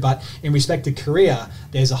go through, but in respect to career,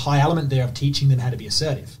 there's a high element there of teaching them how to be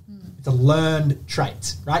assertive. It's a learned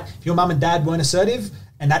trait, right? If your mum and dad weren't assertive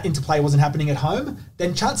and that interplay wasn't happening at home,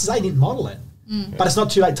 then chances are you didn't model it. But it's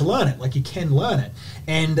not too late to learn it. You can learn it.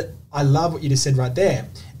 And I love what you just said right there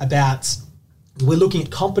about we're looking at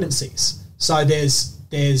competencies. So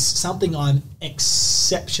there's something I'm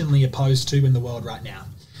exceptionally opposed to in the world right now.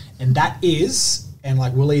 And that is, and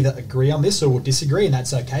we'll either agree on this or we'll disagree, and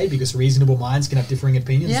that's okay because reasonable minds can have differing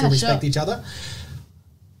opinions and respect each other.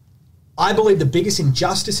 I believe the biggest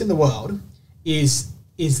injustice in the world is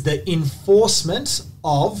the enforcement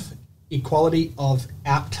of equality of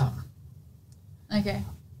outcome. Okay.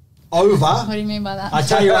 What do you mean by that? I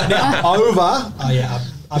tell you right now,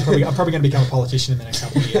 I'm probably going to become a politician in the next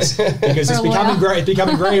couple of years because it's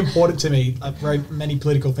becoming very important to me. Very many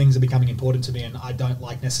political things are becoming important to me, and I don't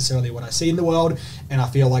like necessarily what I see in the world. And I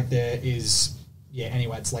feel like there is,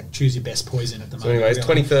 anyway, it's choose your best poison at the moment. So anyways,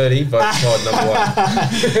 2030, vote card number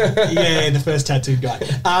 1. Yeah, the first tattooed guy.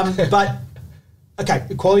 But okay,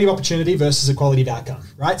 equality of opportunity versus equality of outcome,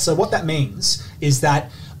 right? So what that means is that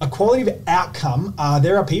equality of outcome,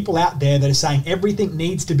 there are people out there that are saying everything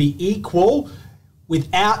needs to be equal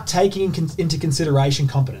without taking into consideration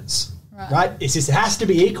competence, right? It's just, it has to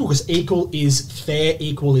be equal because equal is fair,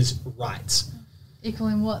 equal is right. Equal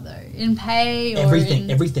in what though? In pay? Or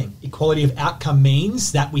everything. Equality of outcome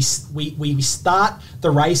means that we start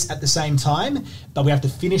the race at the same time, but we have to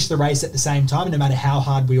finish the race at the same time, no matter how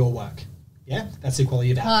hard we all work. Yeah, that's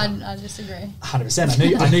equality of outcome. I disagree.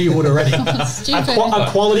 100%. I knew you would already. Stupid.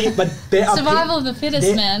 Equality, but survival of the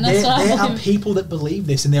fittest, man. That's what I believe. There are people that believe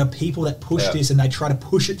this, and there are people that push this, and they try to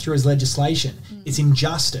push it through as legislation. It's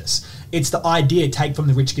injustice. It's the idea: take from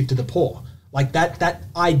the rich, give to the poor. That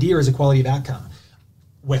idea is equality of outcome.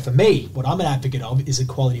 Where for me, what I'm an advocate of is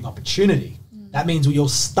equality of opportunity. That means we all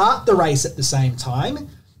start the race at the same time,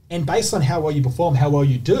 and based on how well you perform, how well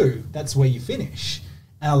you do, that's where you finish.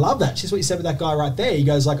 And I love that. Just what you said with that guy right there. He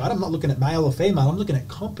goes I'm not looking at male or female. I'm looking at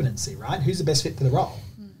competency, right? Who's the best fit for the role?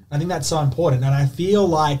 I think that's so important. And I feel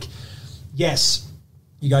yes,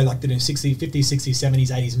 you go the 60s, 50s, 60s,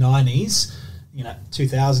 70s, 80s, 90s,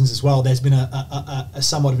 2000s as well. There's been a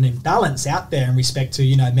somewhat of an imbalance out there in respect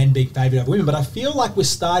to, men being favoured over women. But I feel like we're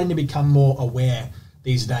starting to become more aware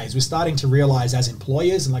these days. We're starting to realize as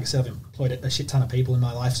employers, and like I said, I've employed a shit ton of people in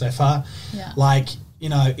my life so far. Yeah. Like, you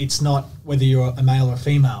know, it's not whether you're a male or a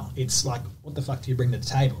female. It's like, what the fuck do you bring to the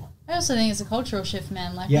table? I also think it's a cultural shift,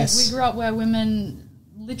 man. Like, Yes. we grew up where women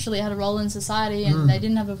literally had a role in society and they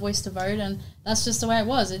didn't have a voice to vote, and that's just the way it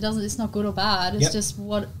was. It's not good or bad. It's just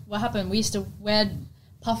what happened. We used to wear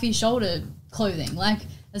puffy shoulder clothing. Like,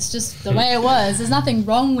 it's just the way it was. There's nothing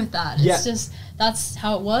wrong with that. Yeah. It's just that's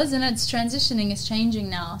how it was, and it's transitioning. It's changing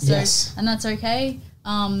now. So, Yes. and that's okay.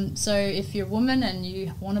 So if you're a woman and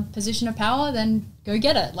you want a position of power, then go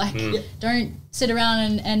get it. Like, don't sit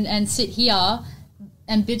around and sit here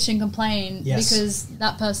and bitch and complain because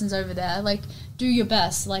that person's over there. Like, do your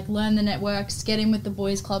best. Like, learn the networks, get in with the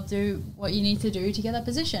boys club, do what you need to do to get that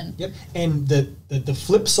position. Yep. And the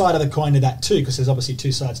flip side of the coin to that too, because there's obviously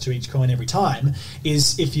two sides to each coin every time,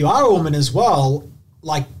 is if you are a woman as well,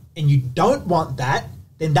 like, and you don't want that,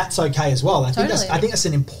 then that's okay as well. I think that's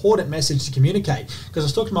an important message to communicate, because I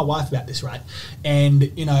was talking to my wife about this, right?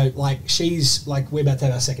 And, you know, like, she's like, we're about to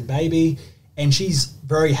have our second baby, and she's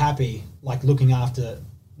very happy, like, looking after,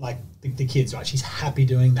 like, the kids, right? She's happy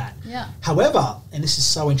doing that. Yeah. However, and this is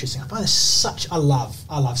so interesting, I find this I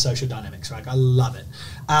love social dynamics, right? I love it.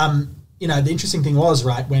 You know, the interesting thing was,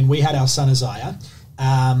 right, when we had our son Isaiah,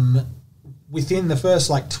 within the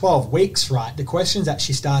first, like, 12 weeks, right, the questions that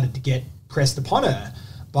she started to get pressed upon her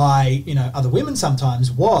by, you know, other women sometimes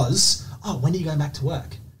was, oh, when are you going back to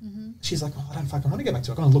work? Mm-hmm. She's like, oh, I don't fucking want to go back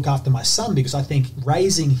to work. I want to look after my son, because I think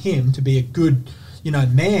raising him to be a good, you know,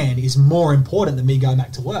 man is more important than me going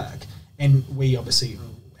back to work. And we obviously,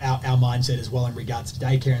 our mindset as well in regards to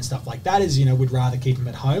daycare and stuff like that is, you know, we'd rather keep him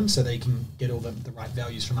at home so they can get all the right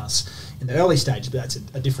values from us in the early stage, but that's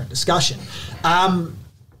a different discussion.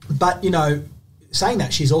 But, you know, saying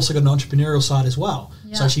that, she's also got an entrepreneurial side as well.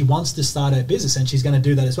 Yeah. So she wants to start her business, and she's going to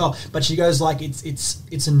do that as well. But she goes, like, it's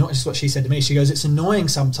annoying. This is what she said to me. She goes, it's annoying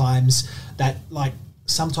sometimes that, like,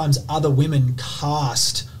 sometimes other women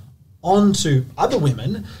cast onto other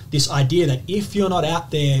women this idea that if you're not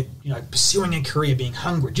out there, you know, pursuing a career, being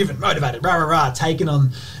hungry, driven, motivated, taking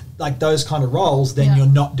on, like, those kind of roles, then you're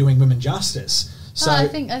not doing women justice. So I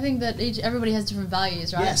think that everybody has different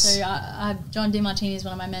values, right? Yes. So I John DeMartini is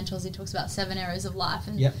one of my mentors. He talks about 7 areas of life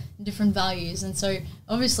and different values. And so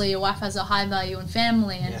obviously your wife has a high value in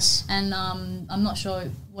family, and I'm not sure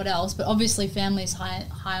what else, but obviously family is high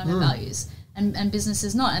on her values, and business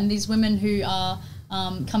is not. And these women who are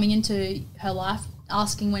coming into her life,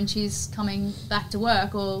 asking when she's coming back to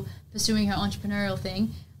work or pursuing her entrepreneurial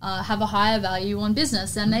thing, have a higher value on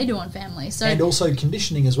business than they do on family. So, and also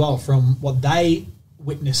conditioning as well from what they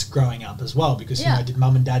witnessed growing up as well, because you know, did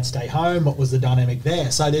mum and dad stay home? What was the dynamic there?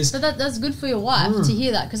 So that's good for your wife to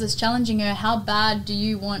hear that, because it's challenging her. How bad do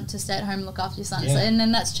you want to stay at home and look after your son? So, and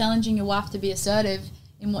then that's challenging your wife to be assertive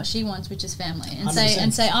in what she wants, which is family, and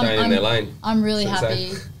 100%. say I'm really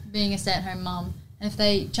happy being a stay-at-home mum. And if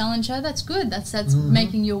they challenge her, that's good. That's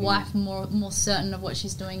making your wife more certain of what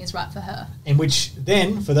she's doing is right for her. And which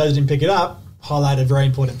then, for those who didn't pick it up, highlight a very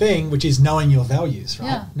important thing, which is knowing your values, right?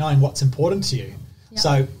 Yeah. Knowing what's important to you. Yep.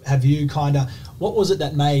 So have you what was it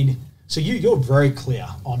that made, so you're very clear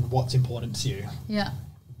on what's important to you. Yeah.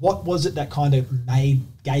 What was it that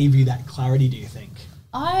gave you that clarity, do you think?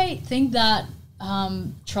 I think that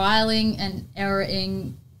trialing and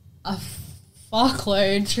erroring a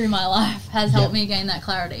fuckload through my life has helped me gain that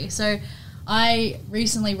clarity. So I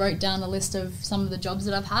recently wrote down a list of some of the jobs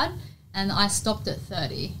that I've had, and I stopped at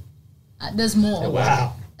 30. There's more.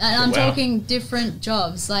 Wow. And I'm talking different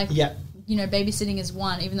jobs, like, you know, babysitting is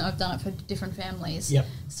one, even though I've done it for different families. Yep.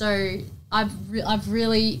 So I've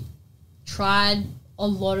really tried a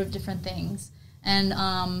lot of different things, and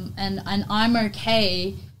I'm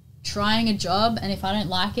okay trying a job, and if I don't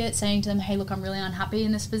like it, saying to them, hey, look, I'm really unhappy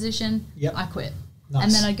in this position, I quit. Nice.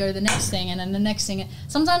 And then I go to the next thing, and then the next thing.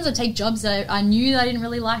 Sometimes I take jobs that I knew that I didn't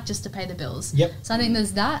really like just to pay the bills. Yep. So I think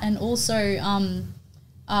there's that, and also,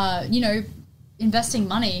 you know, investing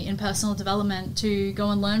money in personal development to go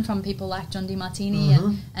and learn from people like John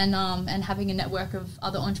DeMartini and having a network of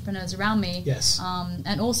other entrepreneurs around me. Yes.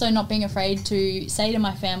 And also not being afraid to say to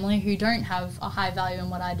my family who don't have a high value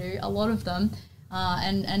in what I do, a lot of them,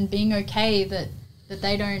 and being okay that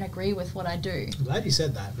they don't agree with what I do. I'm glad you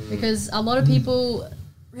said that. Because a lot of people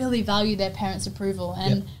really value their parents' approval,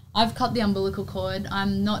 and I've cut the umbilical cord.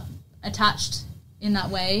 I'm not attached in that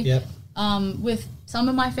way. Yep. With some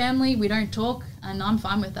of my family, we don't talk, and I'm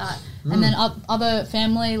fine with that. And then other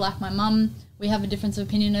family, like my mum, we have a difference of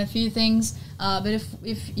opinion on a few things. But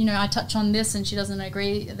if you know, I touch on this and she doesn't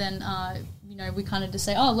agree, then you know, we kind of just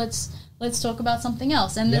say, oh, let's talk about something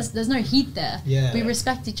else. And there's no heat there. Yeah. We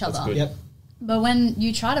respect each other. Yep. But when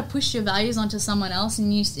you try to push your values onto someone else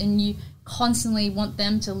and you constantly want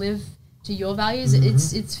them to live to your values,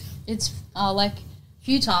 it's like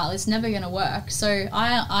futile. It's never going to work. So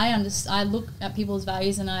I look at people's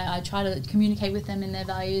values and I try to communicate with them in their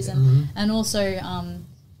values, and also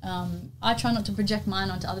I try not to project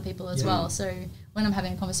mine onto other people as well. So when I'm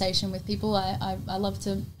having a conversation with people, I love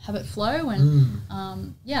to have it flow, and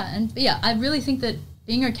I really think that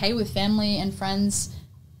being okay with family and friends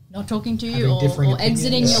not talking to you or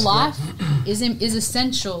exiting your life is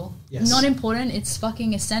essential. Yes. Not important, it's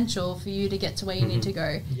fucking essential for you to get to where you need to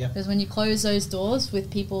go. Because when you close those doors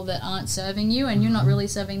with people that aren't serving you and you're not really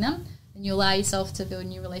serving them, then you allow yourself to build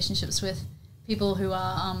new relationships with people who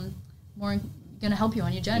are more going to help you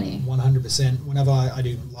on your journey. 100%. Whenever I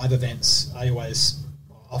do live events, I always,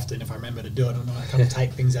 often if I remember to do it, I kind of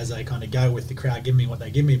take things as they kind of go with the crowd, give me what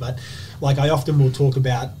they give me. But like I often will talk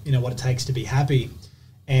about, what it takes to be happy.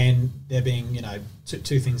 And there being,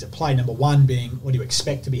 two things at play. Number one being, what do you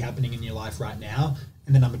expect to be happening in your life right now?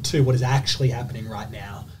 And then number two, what is actually happening right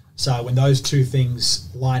now? So when those two things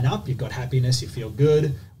line up, you've got happiness, you feel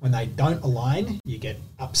good. When they don't align, you get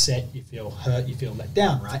upset, you feel hurt, you feel let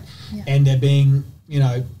down, right? Yeah. And there being,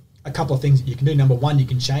 a couple of things that you can do. Number one, you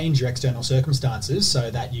can change your external circumstances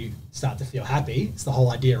so that you start to feel happy. It's the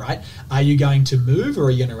whole idea, right? Are you going to move or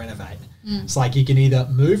are you going to renovate? It's like you can either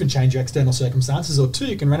move and change your external circumstances, or two,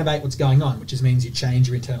 you can renovate what's going on, which just means you change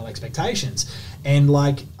your internal expectations. And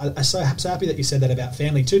like, I'm so happy that you said that about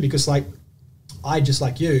family too, because like, I just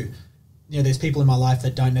like you, there's people in my life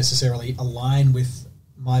that don't necessarily align with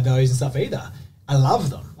my values and stuff either. I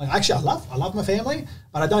love them. Like actually, I love my family,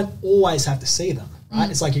 but I don't always have to see them,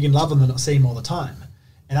 right? It's like you can love them and not see them all the time.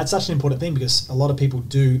 And that's such an important thing, because a lot of people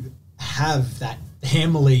do have that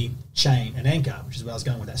family chain and anchor, which is where I was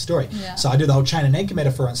going with that story. Yeah. So I do the whole chain and anchor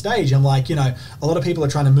metaphor on stage. I'm like, a lot of people are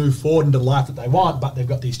trying to move forward into the life that they want, but they've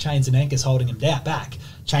got these chains and anchors holding them back.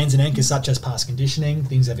 Chains and anchors such as past conditioning,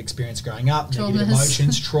 things they've experienced growing up, negative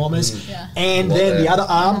emotions, traumas. And then the other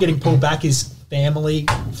arm getting pulled back is family,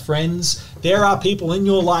 friends. There are people in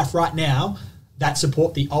your life right now that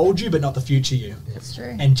support the old you, but not the future you. That's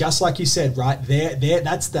true. And just like you said, right there,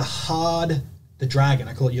 that's the dragon.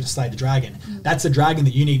 I call it you to slay the dragon. That's the dragon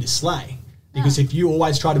that you need to slay. Because if you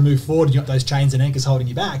always try to move forward and you've got those chains and anchors holding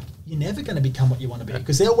you back, you're never going to become what you want to be.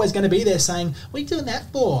 Because they're always going to be there saying, what are you doing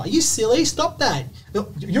that for? Are you silly? Stop that.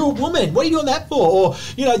 You're a woman. What are you doing that for? Or,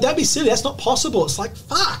 don't be silly. That's not possible. It's like,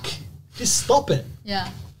 fuck. Just stop it. Yeah.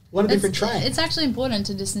 What a different train. It's actually important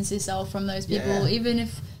to distance yourself from those people, even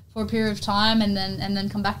if for a period of time, and then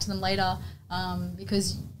come back to them later,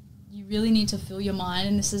 because you really need to fill your mind.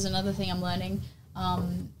 And this is another thing I'm learning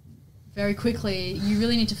very quickly. You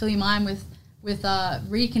really need to fill your mind with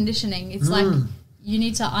reconditioning. It's like you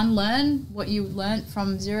need to unlearn what you learnt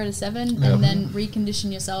from 0 to 7 and then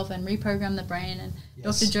recondition yourself and reprogram the brain. And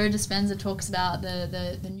Dr. Joe Dispenza talks about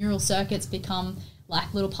the neural circuits become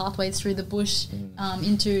like little pathways through the bush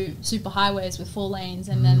into superhighways with 4 lanes,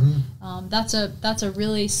 and then that's a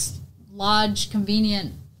really large,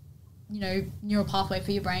 convenient, neural pathway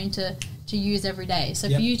for your brain to use every day. So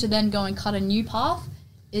for you to then go and cut a new path,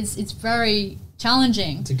 it's very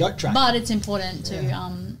challenging. It's a gut track, but it's important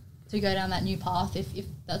to go down that new path if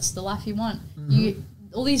that's the life you want. You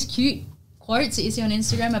all these cute quotes that you see on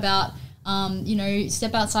Instagram about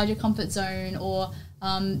step outside your comfort zone, or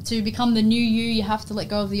to become the new you have to let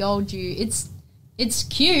go of the old you. It's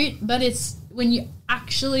cute, but it's when you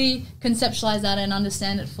actually conceptualize that and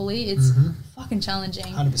understand it fully, it's fucking challenging.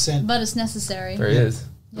 100%. But it's necessary. There it is.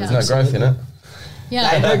 There's no growth in it.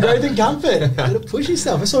 Yeah. No growth and comfort. You got to push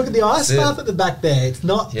yourself. Let's look at the ice bath at the back there. It's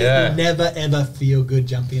not, you never ever feel good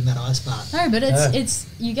jumping in that ice bath. No, but it's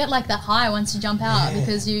you get like that high once you jump out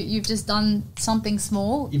because you've just done something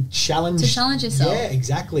small. You've challenged. To challenge yourself. Yeah,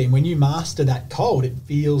 exactly. And when you master that cold, it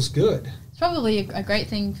feels good. It's probably a great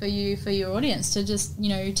thing for your audience to just,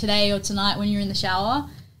 today or tonight when you're in the shower,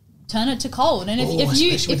 turn it to cold. And if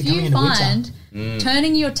you find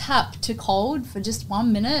turning your tap to cold for just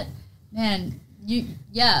 1 minute, man, you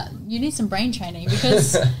need some brain training,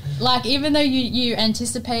 because like even though you're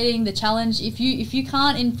anticipating the challenge, if you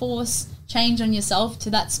can't enforce change on yourself to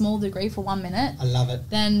that small degree for 1 minute, I love it.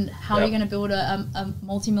 Then how are you going to build a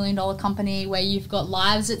multi-million-dollar company where you've got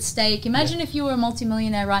lives at stake? Imagine if you were a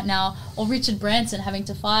multi-millionaire right now, or Richard Branson having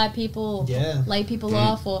to fire people, or lay people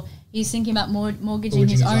off, or he's thinking about mortgaging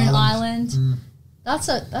his own island.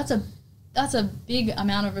 That's a big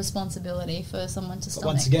amount of responsibility for someone to stomach.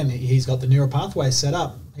 Once again, he's got the neural pathways set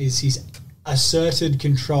up. He's asserted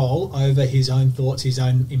control over his own thoughts, his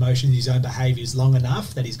own emotions, his own behaviours long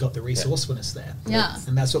enough that he's got the resourcefulness there. Yeah.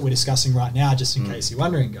 And that's what we're discussing right now, just in case you're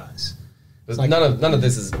wondering, guys. Because none of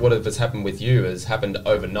this is what has happened with you has happened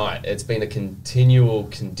overnight. It's been a continual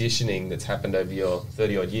conditioning that's happened over your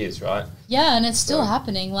 30-odd years, right? Yeah, and it's still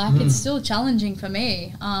happening. Like, it's still challenging for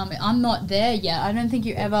me. I'm not there yet. I don't think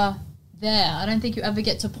you're ever there. I don't think you ever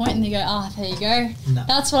get to a point and you go, there you go. No.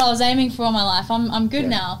 That's what I was aiming for in my life. I'm good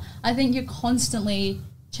now. I think you're constantly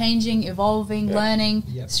changing, evolving, learning,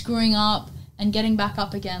 screwing up, and getting back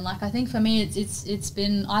up again. Like, I think for me, it's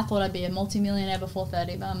been, I thought I'd be a multimillionaire before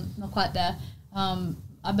 30, but I'm not quite there.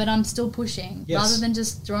 But I'm still pushing. Yes. Rather than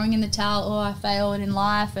just throwing in the towel, I failed in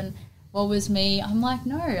life and what was me. I'm like,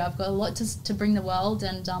 no, I've got a lot to bring the world,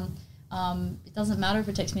 and it doesn't matter if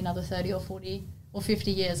it takes me another 30 or 40 or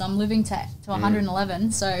 50 years. I'm living to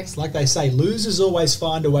 111, so... It's like they say, losers always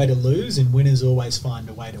find a way to lose and winners always find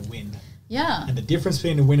a way to win. Yeah. And the difference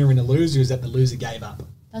between a winner and a loser is that the loser gave up.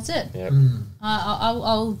 That's it. Yep.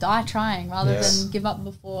 I'll die trying rather than give up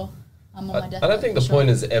before I'm on my deathbed. I don't think the point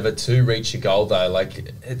is ever to reach your goal, though.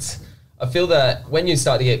 Like, I feel that when you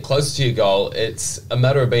start to get closer to your goal, it's a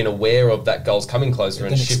matter of being aware of that goal's coming closer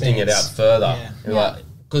and shifting it out further.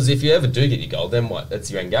 Because if you ever do get your goal, then what? That's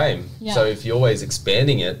your end game. Yeah. So if you're always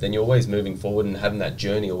expanding it, then you're always moving forward and having that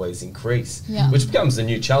journey always increase, Yeah. which becomes the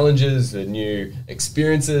new challenges, the new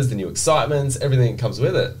experiences, the new excitements, everything that comes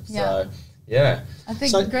with it. Yeah. So, yeah. I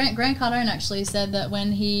think Grant Cardone actually said that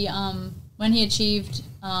when he achieved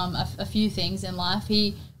a few things in life,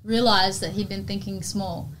 he realized that he'd been thinking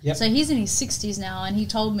small. Yep. So he's in his 60s now, and he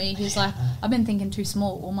told me, he's like, I've been thinking too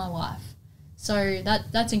small all my life. So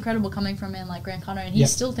that's incredible coming from a man like Grant Cardone. He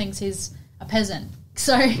still thinks he's a peasant.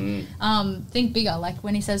 So think bigger. Like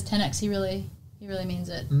when he says 10x, he really means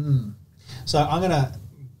it. So I'm going to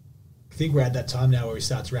think we're at that time now where we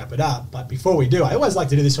start to wrap it up. But before we do, I always like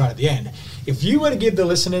to do this right at the end. If you were to give the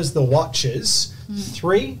listeners, the watchers,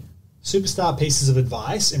 3 superstar pieces of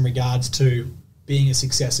advice in regards to being a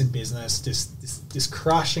success in business, just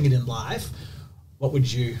crushing it in life, what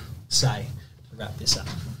would you say to wrap this up?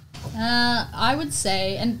 I would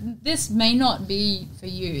say, and this may not be for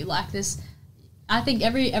you, like this, I think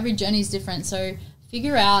every journey is different. So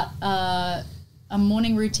figure out a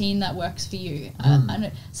morning routine that works for you. I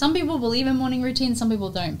know some people believe in morning routine, some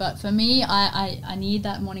people don't. But for me, I need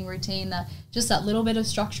that morning routine, just that little bit of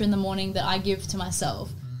structure in the morning that I give to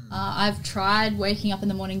myself. I've tried waking up in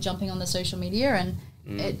the morning, jumping on the social media, and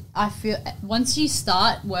I feel once you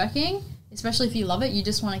start working, especially if you love it, you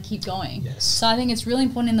just want to keep going. Yes. So I think it's really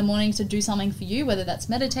important in the morning to do something for you, whether that's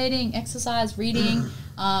meditating, exercise, reading,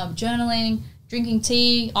 journaling, drinking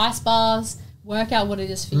tea, ice baths, work out what it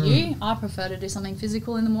is for you. I prefer to do something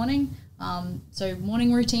physical in the morning. So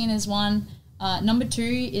morning routine is one. Number 2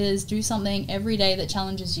 is do something every day that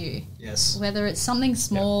challenges you. Yes. Whether it's something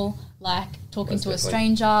small like talking to a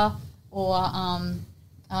stranger or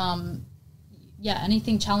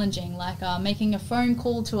anything challenging like making a phone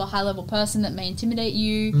call to a high-level person that may intimidate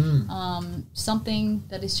you, something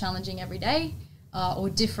that is challenging every day or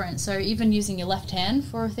different. So even using your left hand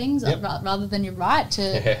for things rather than your right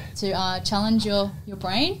to challenge your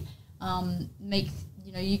brain.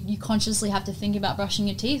 You consciously have to think about brushing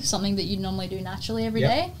your teeth, something that you normally do naturally every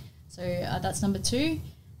day. So that's number 2.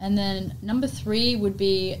 And then number 3 would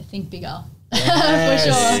be think bigger. Yes.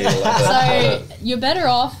 For sure. So you're better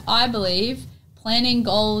off, I believe, planning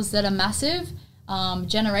goals that are massive,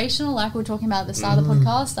 generational, like we were talking about at the start of the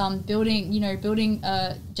podcast, building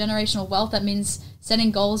generational wealth. That means setting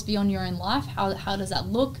goals beyond your own life. How does that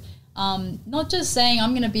look? Not just saying I'm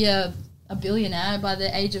going to be a billionaire by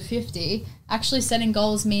the age of 50. Actually setting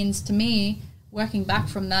goals means, to me, working back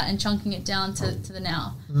from that and chunking it down to the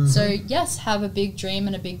now. So yes, have a big dream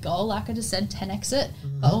and a big goal, like I just said, 10x it,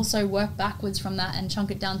 but also work backwards from that and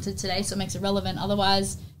chunk it down to today so it makes it relevant.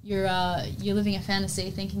 Otherwise, you're living a fantasy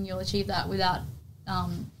thinking you'll achieve that without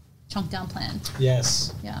chunk down plan.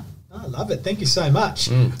 Yes. Yeah. I love it. Thank you so much.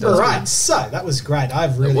 All right. Good. So that was great.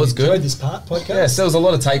 I've really enjoyed this podcast. Yes, there was a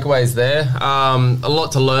lot of takeaways there. A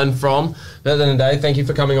lot to learn from. But at the end of the day, thank you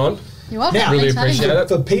for coming on. You're welcome. Now, really appreciate it.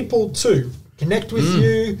 For people to connect with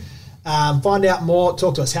you, find out more,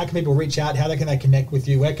 talk to us. How can people reach out? How can they connect with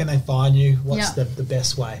you? Where can they find you? What's the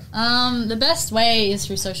best way? The best way is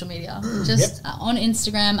through social media. Just on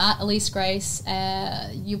Instagram at Elise Grace.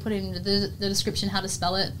 You put in the description how to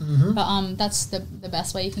spell it. But that's the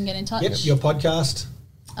best way you can get in touch. Yep. Your podcast?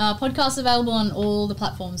 Podcast available on all the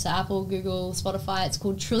platforms. So Apple, Google, Spotify. It's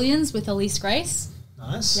called Trillions with Elise Grace.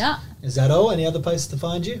 Nice. Yeah. Is that all? Any other places to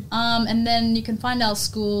find you? And then you can find our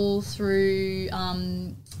school through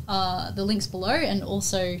the links below and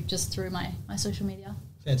also just through my social media.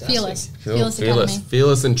 Fantastic.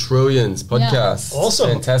 Fearless and Trillions podcast. Yeah. Awesome.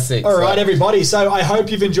 Fantastic. All right, everybody. So I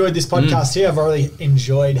hope you've enjoyed this podcast here. I've really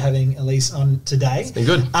enjoyed having Elise on today. It's been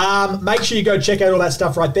good. Make sure you go check out all that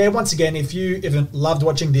stuff right there. Once again, if you've loved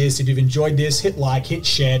watching this, if you've enjoyed this, hit like, hit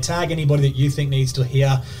share, tag anybody that you think needs to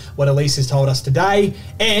hear what Elise has told us today.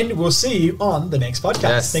 And we'll see you on the next podcast.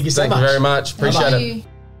 Yes. Thank you so much. Thank you very much. Appreciate it.